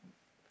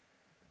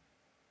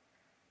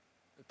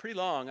 pretty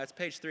long. That's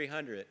page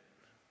 300.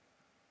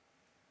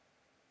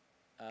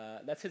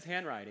 That's his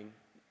handwriting.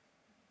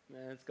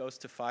 And it goes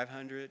to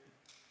 500.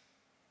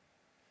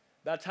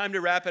 About time to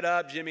wrap it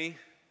up, Jimmy.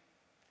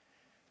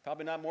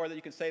 Probably not more that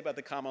you can say about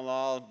the common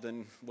law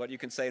than what you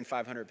can say in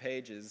 500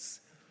 pages.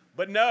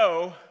 But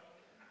no,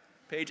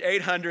 page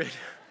 800.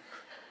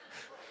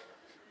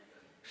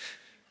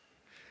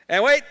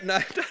 And wait, no,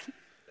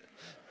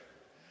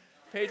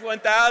 page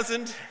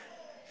 1000.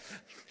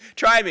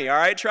 Try me, all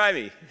right? Try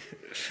me.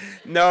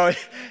 No,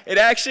 it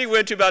actually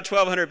went to about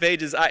 1,200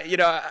 pages. I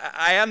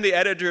am the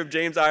editor of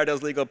James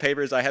Iredell's legal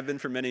papers. I have been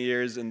for many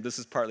years, and this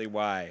is partly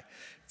why.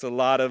 It's a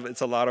lot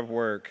of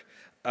work.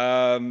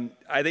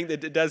 I think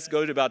that it does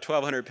go to about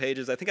 1,200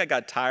 pages. I think I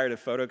got tired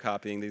of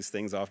photocopying these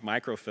things off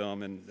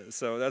microfilm, and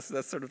so that's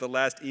sort of the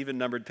last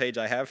even-numbered page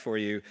I have for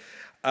you.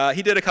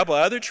 He did a couple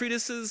other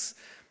treatises,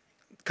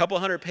 a couple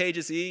hundred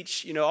pages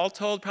each. You know, all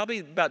told, probably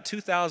about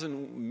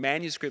 2,000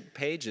 manuscript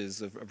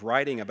pages of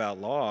writing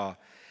about law.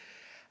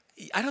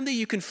 I don't think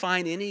you can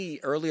find any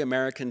early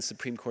American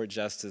Supreme Court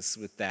justice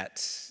with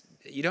that.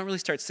 You don't really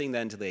start seeing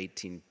that until the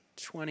 1820s,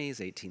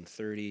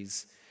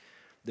 1830s.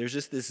 There's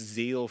just this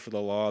zeal for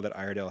the law that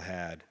Iredell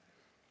had.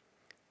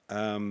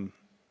 None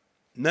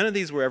of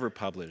these were ever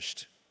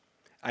published.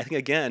 I think,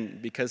 again,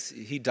 because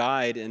he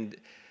died, and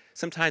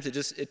sometimes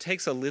it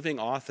takes a living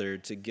author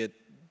to get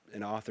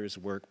an author's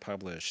work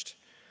published.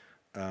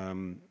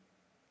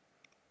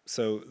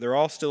 So they're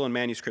all still in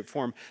manuscript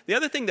form. The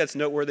other thing that's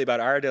noteworthy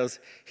about Iredell is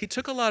he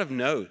took a lot of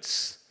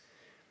notes.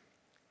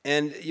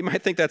 And you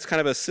might think that's kind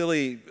of a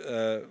silly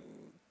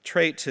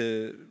trait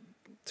to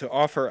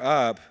offer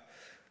up.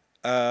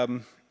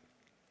 But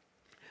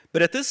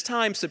at this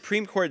time,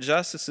 Supreme Court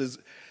justices,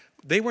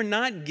 they were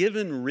not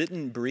given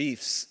written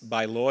briefs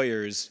by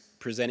lawyers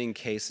presenting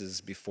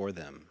cases before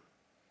them.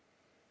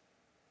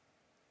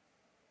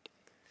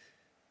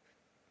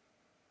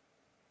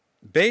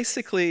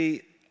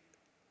 Basically,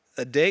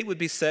 a date would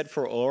be set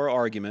for oral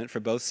argument for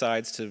both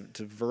sides to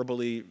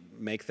verbally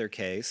make their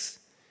case.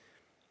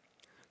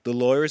 The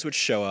lawyers would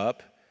show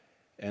up,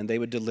 and they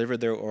would deliver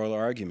their oral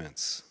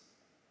arguments.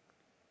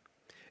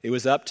 It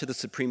was up to the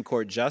Supreme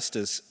Court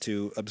justice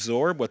to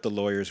absorb what the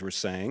lawyers were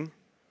saying.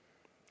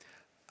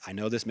 I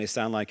know this may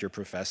sound like your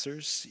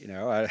professors, you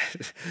know.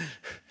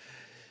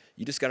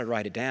 You just got to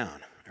write it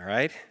down, all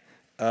right?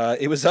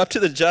 It was up to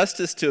the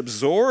justice to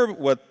absorb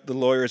what the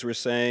lawyers were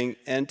saying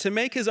and to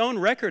make his own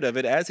record of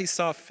it as he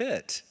saw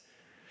fit.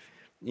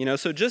 You know,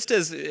 so just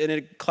as in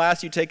a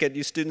class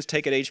you students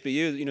take at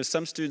HBU, you know,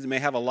 some students may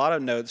have a lot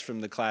of notes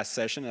from the class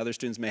session, other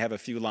students may have a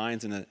few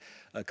lines and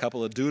a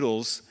couple of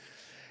doodles.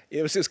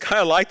 It was kind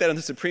of like that in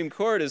the Supreme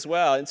Court as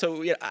well. And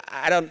so, you know,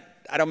 I don't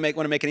want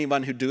to make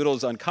anyone who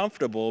doodles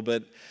uncomfortable,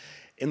 but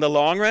in the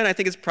long run, I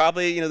think it's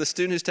probably, you know, the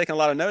student who's taken a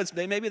lot of notes,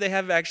 maybe they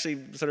have actually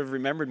sort of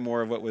remembered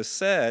more of what was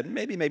said.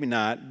 Maybe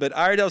not. But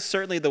Iredell's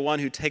certainly the one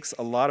who takes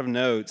a lot of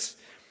notes,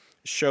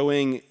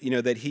 showing, you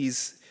know, that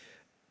he's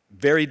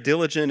very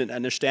diligent in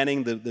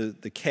understanding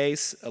the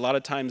case. A lot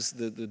of times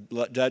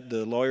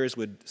the lawyers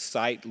would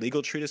cite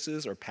legal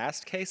treatises or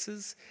past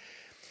cases.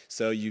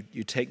 So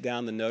you take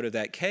down the note of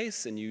that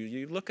case and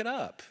you look it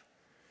up.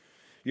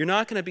 You're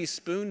not going to be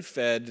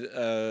spoon-fed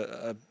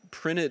a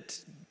printed,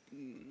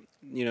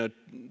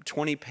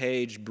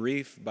 20-page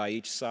brief by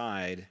each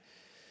side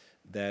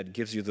that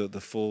gives you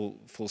the full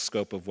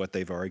scope of what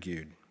they've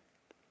argued.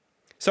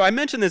 So I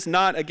mention this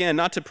not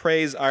to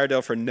praise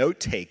Iredell for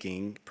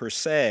note-taking per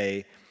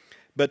se,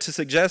 but to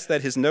suggest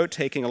that his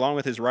note-taking along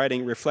with his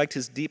writing reflect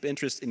his deep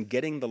interest in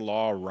getting the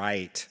law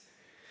right.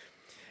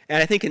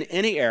 And I think in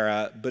any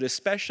era, but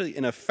especially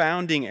in a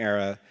founding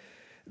era,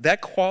 that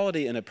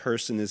quality in a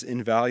person is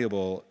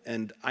invaluable,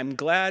 and I'm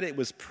glad it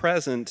was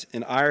present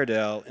in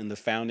Iredell in the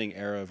founding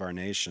era of our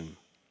nation.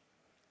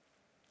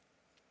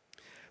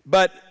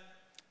 But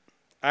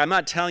I'm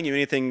not telling you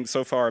anything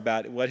so far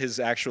about what his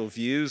actual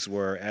views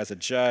were as a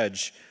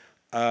judge.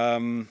 Let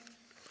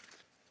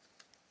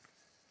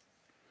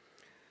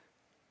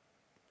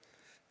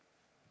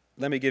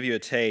me give you a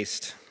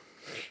taste.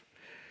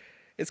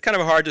 It's kind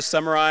of hard to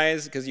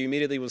summarize because we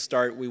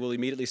will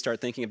immediately start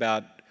thinking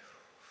about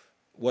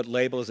what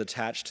label is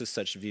attached to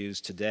such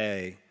views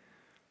today.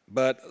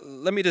 But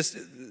let me just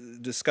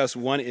discuss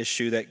one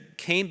issue that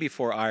came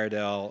before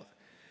Iredell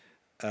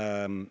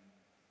and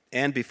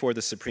before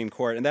the Supreme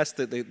Court, and that's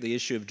the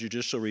issue of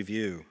judicial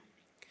review.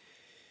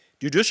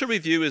 Judicial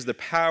review is the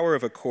power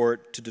of a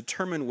court to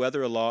determine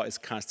whether a law is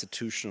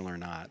constitutional or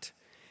not,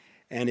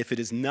 and if it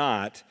is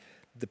not,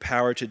 the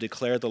power to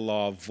declare the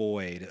law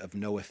void, of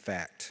no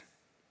effect.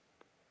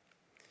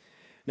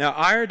 Now,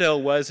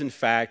 Iredell was, in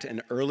fact,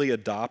 an early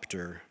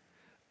adopter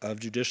of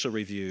judicial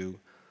review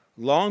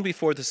long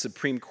before the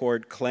Supreme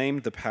Court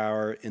claimed the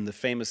power in the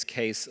famous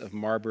case of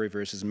Marbury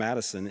versus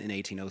Madison in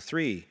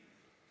 1803.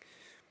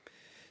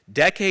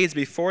 Decades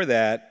before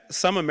that,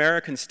 some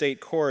American state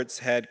courts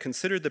had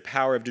considered the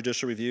power of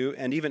judicial review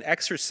and even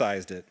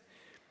exercised it.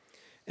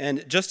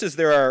 And just as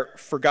there are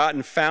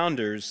forgotten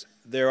founders,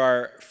 there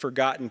are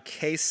forgotten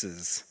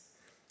cases.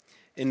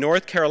 In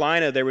North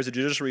Carolina, there was a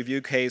judicial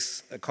review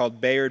case called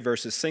Bayard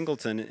versus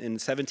Singleton in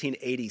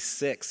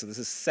 1786. So this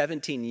is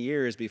 17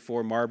 years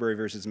before Marbury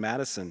versus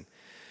Madison.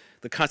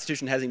 The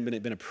Constitution hasn't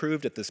been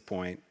approved at this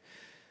point.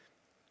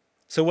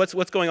 So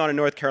what's going on in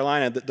North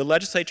Carolina? The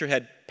legislature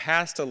had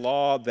passed a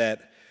law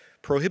that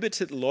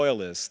prohibited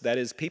loyalists, that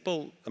is,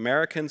 people,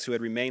 Americans who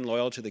had remained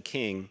loyal to the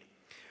king,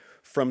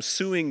 from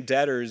suing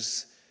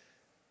debtors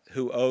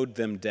who owed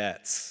them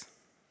debts.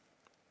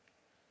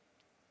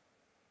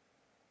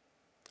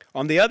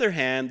 On the other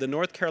hand, the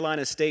North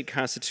Carolina state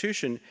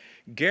constitution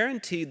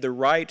guaranteed the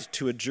right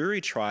to a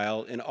jury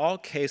trial in all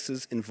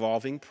cases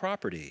involving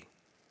property.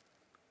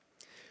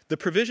 The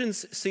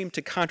provisions seemed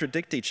to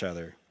contradict each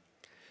other,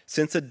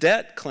 since a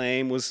debt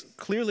claim was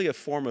clearly a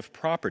form of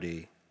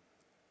property.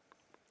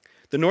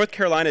 The North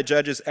Carolina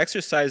judges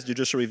exercised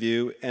judicial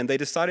review, and they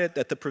decided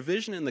that the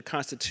provision in the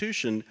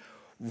Constitution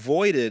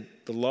voided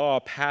the law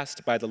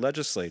passed by the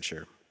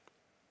legislature.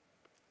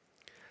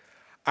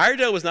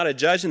 Iredell was not a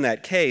judge in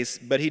that case,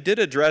 but he did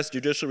address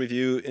judicial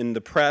review in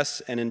the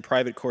press and in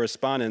private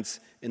correspondence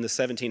in the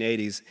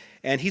 1780s,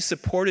 and he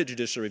supported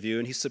judicial review,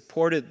 and he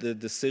supported the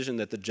decision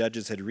that the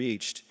judges had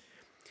reached.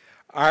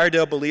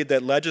 Iredell believed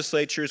that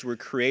legislatures were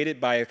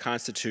created by a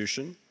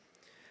constitution,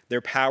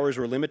 their powers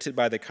were limited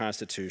by the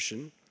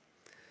Constitution,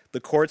 the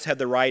courts had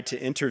the right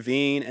to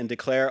intervene and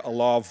declare a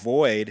law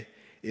void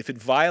if it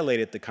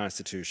violated the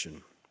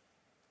Constitution.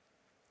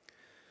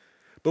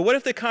 But what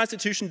if the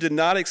Constitution did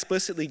not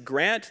explicitly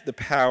grant the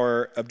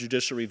power of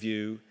judicial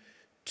review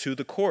to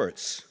the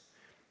courts?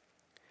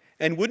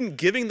 And wouldn't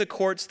giving the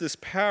courts this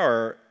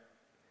power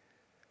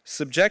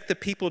subject the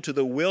people to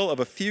the will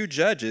of a few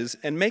judges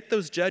and make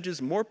those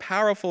judges more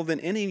powerful than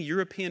any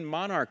European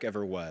monarch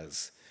ever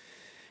was?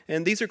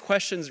 And these are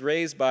questions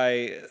raised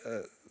by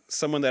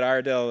someone that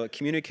Iredell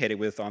communicated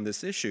with on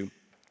this issue.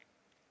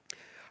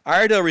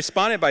 Iredell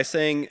responded by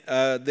saying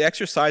the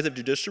exercise of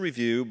judicial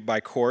review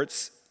by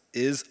courts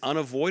is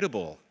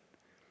unavoidable.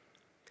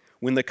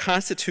 When the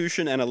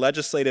Constitution and a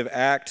legislative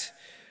act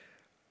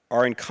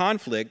are in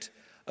conflict,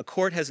 a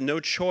court has no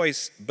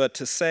choice but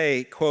to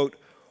say, quote,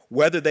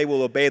 whether they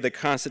will obey the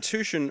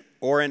Constitution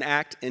or an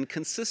act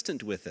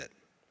inconsistent with it.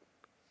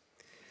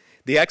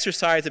 The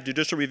exercise of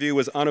judicial review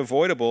was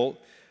unavoidable.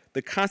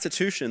 The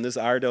Constitution, this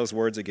is Iredell's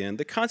words again,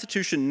 the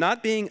Constitution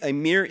not being a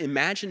mere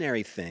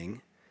imaginary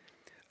thing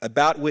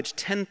about which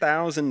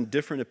 10,000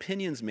 different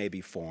opinions may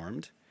be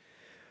formed,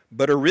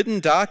 but a written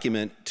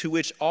document to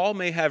which all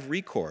may have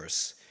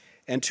recourse,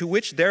 and to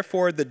which,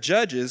 therefore, the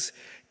judges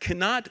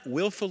cannot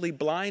willfully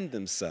blind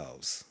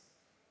themselves.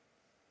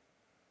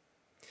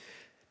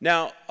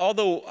 Now,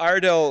 although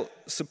Iredell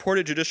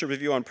supported judicial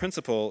review on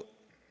principle,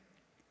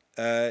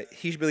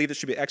 he believed it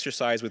should be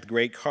exercised with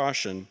great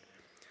caution.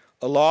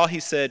 A law, he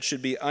said,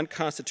 should be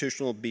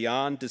unconstitutional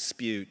beyond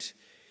dispute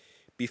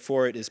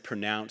before it is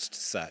pronounced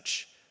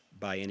such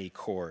by any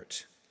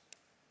court.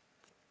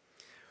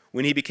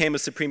 When he became a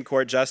Supreme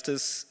Court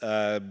justice,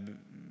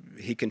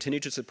 he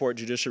continued to support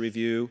judicial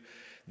review.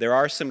 There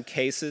are some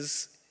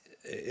cases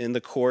in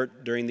the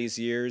court during these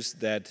years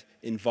that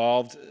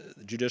involved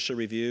judicial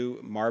review.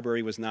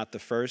 Marbury was not the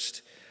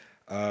first.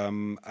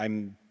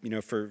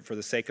 For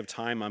the sake of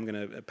time, I'm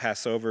going to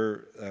pass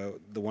over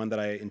the one that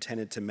I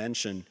intended to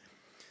mention.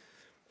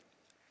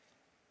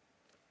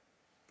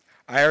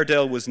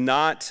 Iredell was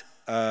not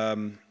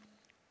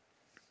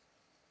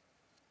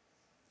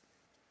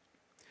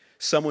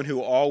someone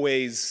who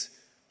always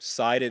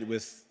sided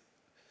with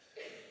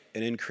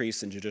an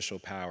increase in judicial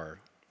power.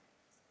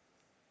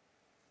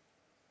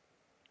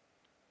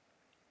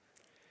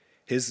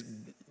 His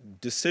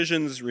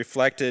decisions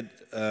reflected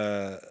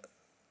a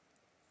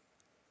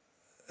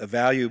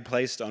value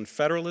placed on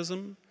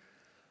federalism,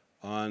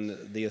 on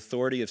the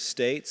authority of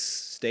states,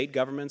 state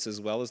governments, as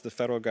well as the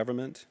federal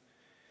government,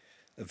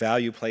 a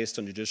value placed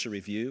on judicial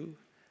review,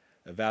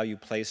 a value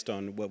placed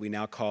on what we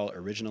now call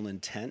original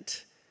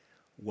intent.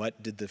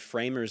 What did the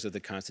framers of the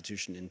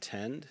Constitution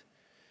intend?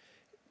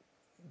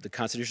 The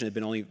Constitution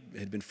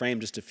had been framed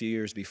just a few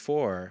years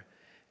before,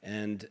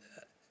 and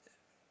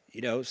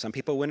some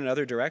people went in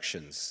other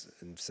directions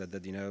and said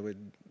that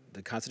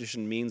the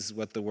Constitution means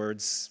what the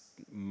words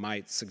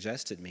might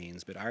suggest it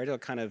means. But Iredell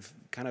kind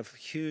of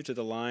hewed to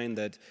the line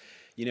that,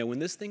 when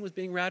this thing was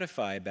being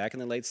ratified back in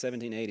the late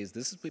 1780s,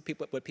 this is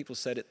what people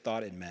said it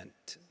thought it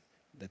meant,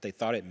 that they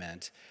thought it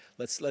meant.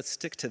 Let's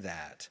stick to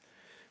that.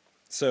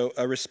 So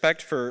a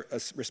respect for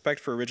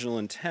original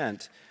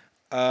intent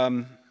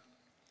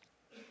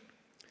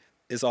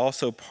is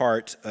also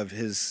part of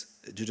his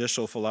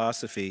judicial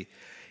philosophy.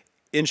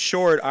 In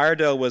short,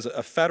 Iredell was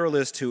a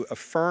federalist who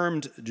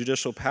affirmed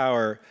judicial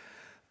power,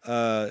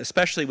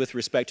 especially with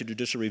respect to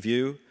judicial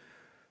review,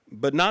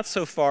 but not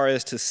so far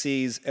as to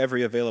seize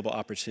every available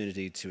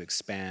opportunity to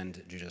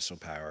expand judicial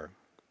power.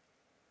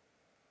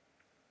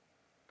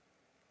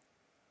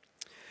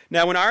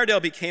 Now, when Iredell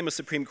became a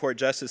Supreme Court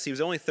justice, he was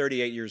only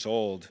 38 years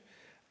old.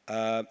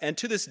 And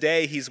to this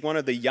day, he's one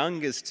of the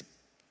youngest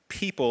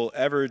people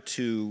ever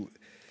to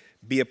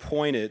be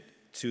appointed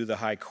to the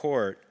High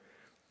Court.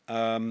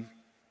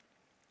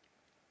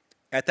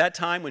 At that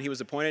time, when he was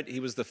appointed, he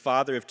was the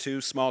father of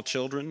 2 small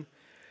children.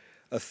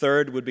 A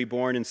third would be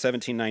born in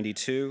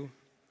 1792.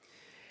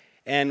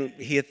 And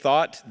he had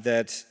thought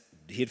that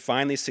he had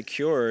finally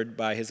secured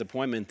by his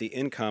appointment the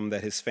income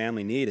that his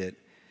family needed.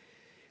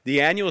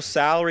 The annual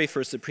salary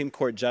for a Supreme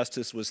Court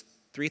justice was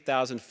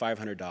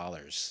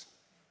 $3,500,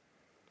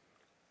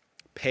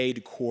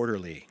 paid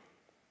quarterly.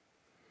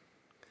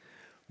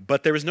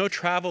 But there was no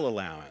travel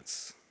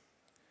allowance.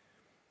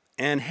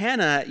 And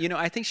Hannah,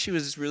 I think she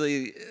was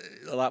really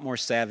a lot more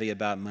savvy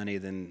about money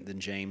than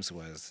James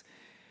was.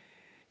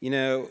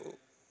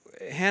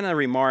 Hannah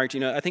remarked,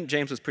 I think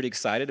James was pretty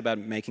excited about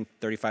making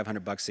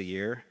 $3,500 a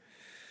year.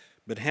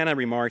 But Hannah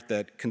remarked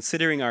that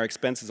considering our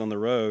expenses on the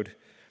road,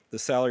 the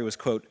salary was,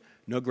 quote,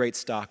 no great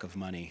stock of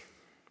money.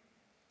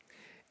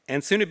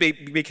 And soon it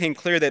became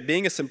clear that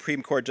being a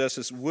Supreme Court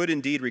justice would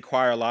indeed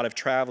require a lot of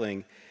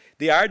traveling.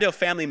 The Iredell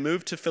family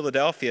moved to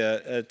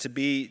Philadelphia to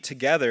be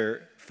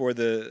together for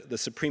the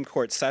Supreme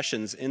Court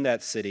sessions in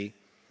that city.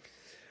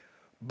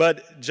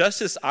 But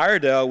Justice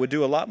Iredell would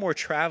do a lot more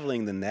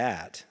traveling than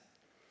that.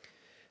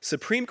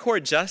 Supreme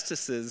Court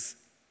justices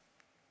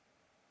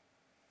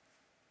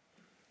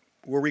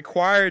were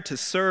required to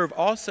serve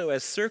also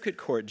as circuit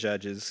court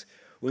judges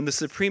when the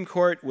Supreme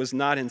Court was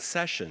not in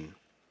session.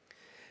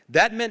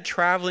 That meant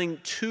traveling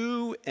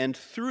to and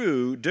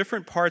through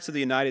different parts of the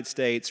United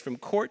States, from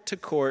court to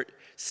court,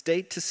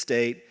 state to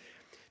state,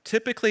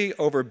 typically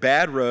over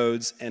bad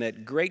roads and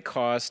at great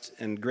cost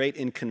and great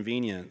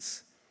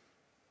inconvenience.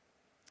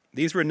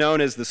 These were known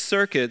as the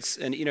circuits,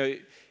 and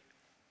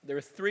there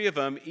were 3 of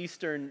them: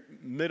 Eastern,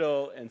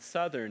 Middle, and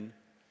Southern.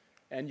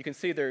 And you can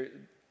see they're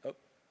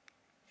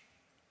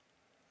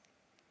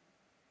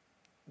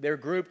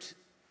grouped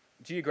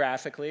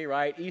geographically,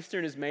 right?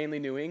 Eastern is mainly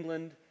New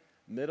England,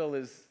 Middle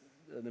is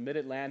the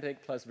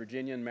Mid-Atlantic plus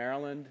Virginia and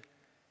Maryland,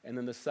 and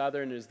then the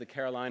Southern is the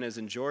Carolinas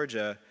and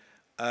Georgia.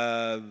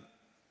 In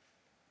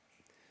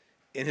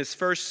his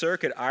first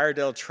circuit,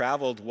 Iredell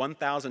traveled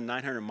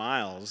 1,900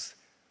 miles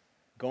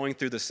going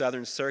through the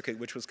Southern Circuit,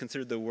 which was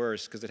considered the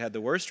worst because it had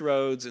the worst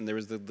roads and there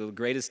was the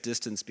greatest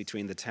distance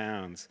between the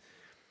towns.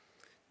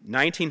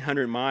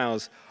 1,900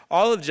 miles.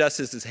 All of the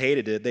justices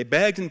hated it. They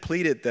begged and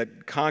pleaded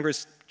that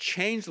Congress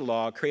change the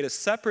law, create a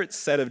separate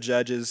set of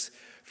judges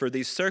for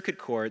these circuit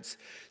courts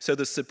so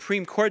the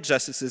Supreme Court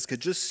justices could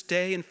just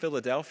stay in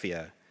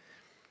Philadelphia.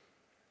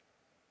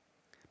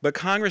 But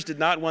Congress did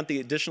not want the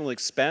additional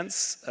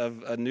expense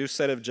of a new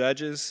set of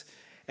judges,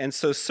 and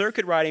so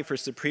circuit riding for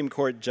Supreme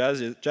Court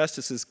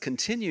justices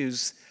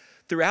continues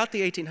throughout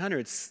the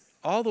 1800s,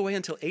 all the way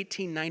until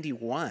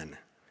 1891,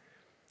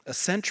 a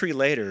century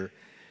later,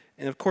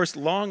 and of course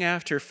long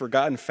after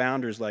forgotten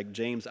founders like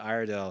James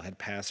Iredell had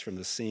passed from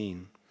the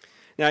scene.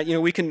 Now,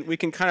 we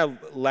can kind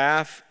of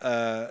laugh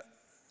a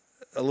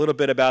little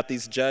bit about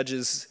these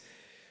judges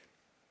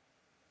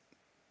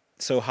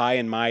so high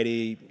and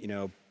mighty,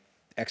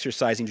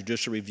 exercising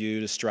judicial review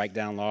to strike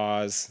down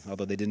laws,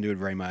 although they didn't do it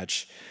very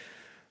much.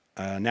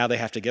 Now they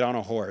have to get on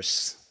a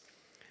horse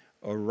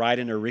or ride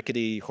in a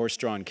rickety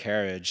horse-drawn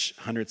carriage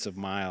hundreds of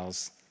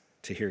miles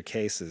to hear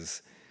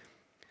cases.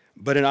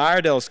 But in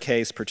Iredell's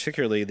case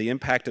particularly, the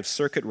impact of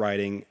circuit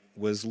riding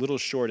was little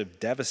short of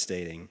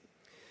devastating.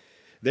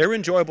 There were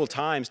enjoyable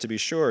times, to be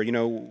sure. You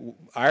know,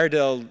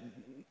 Iredell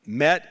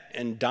met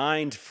and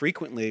dined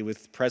frequently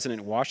with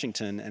President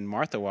Washington and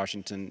Martha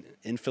Washington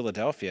in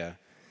Philadelphia.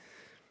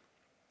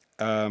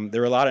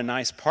 There were a lot of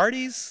nice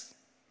parties.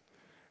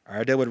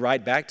 Iredell would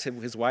write back to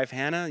his wife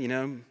Hannah, you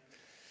know,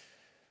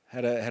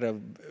 had a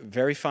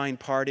very fine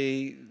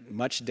party,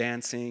 much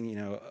dancing, you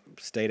know,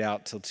 stayed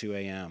out till 2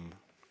 a.m.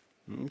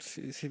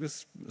 He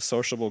was a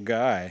sociable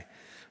guy.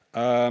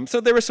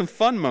 So there were some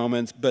fun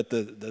moments, but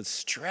the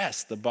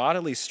stress, the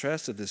bodily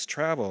stress of this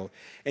travel,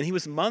 and he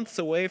was months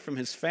away from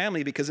his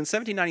family because in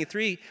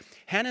 1793,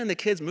 Hannah and the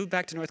kids moved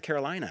back to North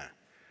Carolina.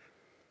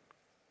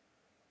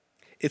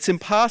 "It's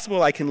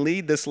impossible I can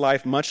lead this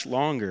life much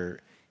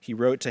longer," he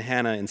wrote to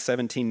Hannah in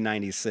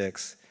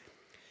 1796.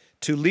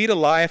 "To lead a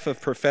life of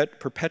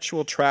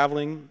perpetual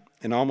traveling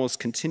and almost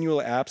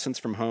continual absence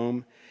from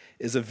home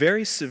is a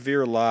very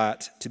severe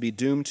lot to be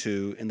doomed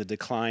to in the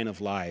decline of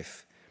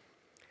life,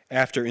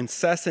 after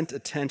incessant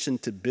attention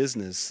to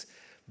business,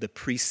 the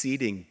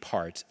preceding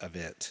part of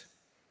it."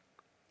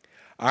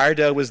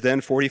 Iredell was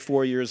then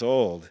 44 years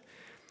old,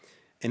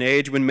 an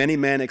age when many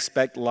men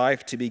expect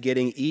life to be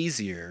getting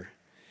easier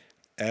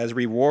as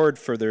reward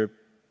for their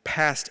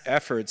past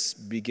efforts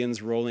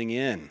begins rolling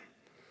in.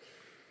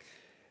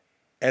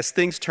 As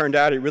things turned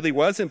out, it really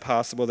was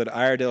impossible that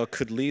Iredell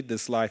could lead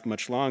this life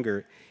much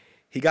longer.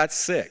 He got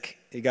sick.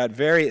 He got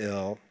very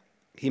ill.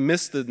 He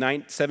missed the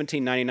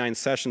 1799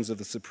 sessions of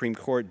the Supreme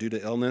Court due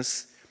to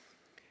illness.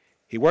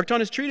 He worked on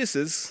his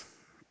treatises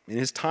in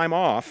his time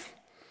off,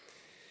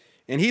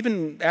 and he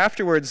even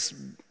afterwards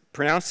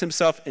pronounced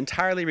himself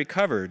entirely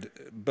recovered,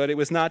 but it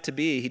was not to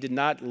be. He did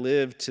not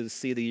live to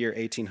see the year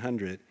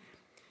 1800.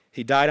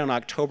 He died on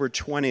October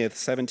 20th,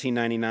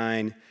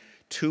 1799,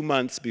 2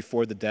 months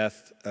before the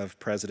death of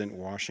President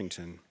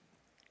Washington.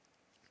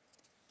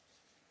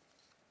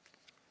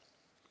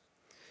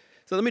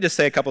 So let me just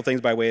say a couple things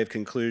by way of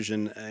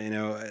conclusion.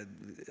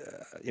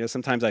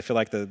 Sometimes I feel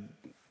like the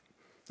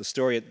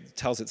story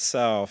tells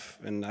itself,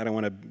 and I don't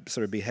want to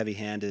sort of be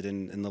heavy-handed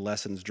in the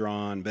lessons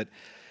drawn, but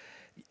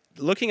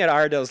looking at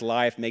Iredell's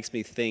life makes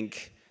me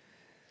think,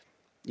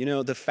 you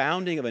know, the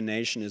founding of a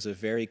nation is a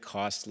very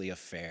costly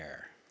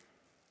affair.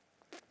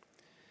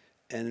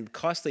 And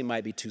costly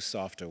might be too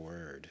soft a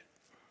word.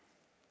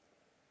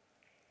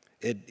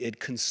 It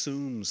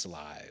consumes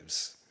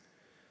lives,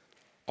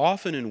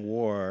 often in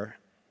war,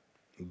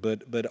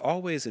 but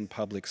always in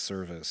public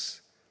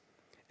service.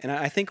 And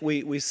I think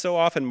we so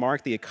often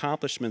mark the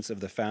accomplishments of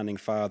the Founding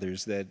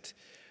Fathers that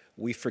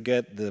we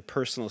forget the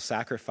personal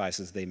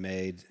sacrifices they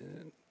made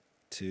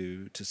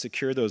to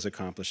secure those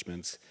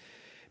accomplishments.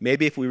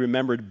 Maybe if we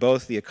remembered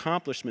both the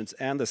accomplishments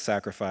and the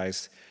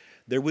sacrifice,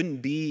 there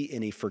wouldn't be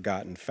any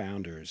forgotten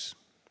founders.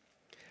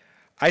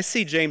 I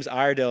see James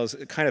Iredell as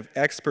a kind of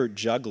expert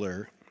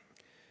juggler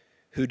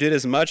who did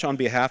as much on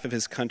behalf of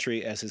his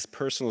country as his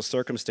personal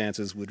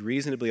circumstances would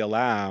reasonably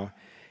allow,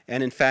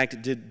 and in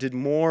fact did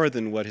more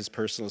than what his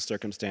personal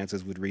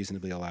circumstances would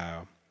reasonably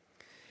allow.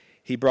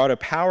 He brought a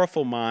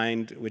powerful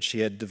mind, which he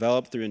had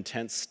developed through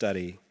intense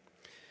study,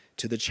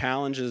 to the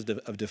challenges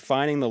of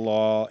defining the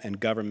law and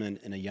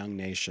government in a young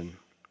nation.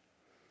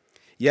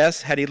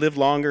 Yes, had he lived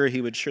longer, he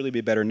would surely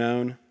be better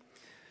known,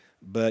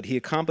 but he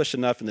accomplished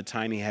enough in the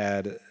time he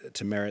had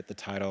to merit the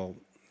title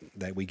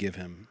that we give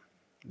him,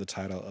 the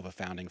title of a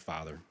founding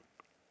father.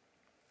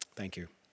 Thank you.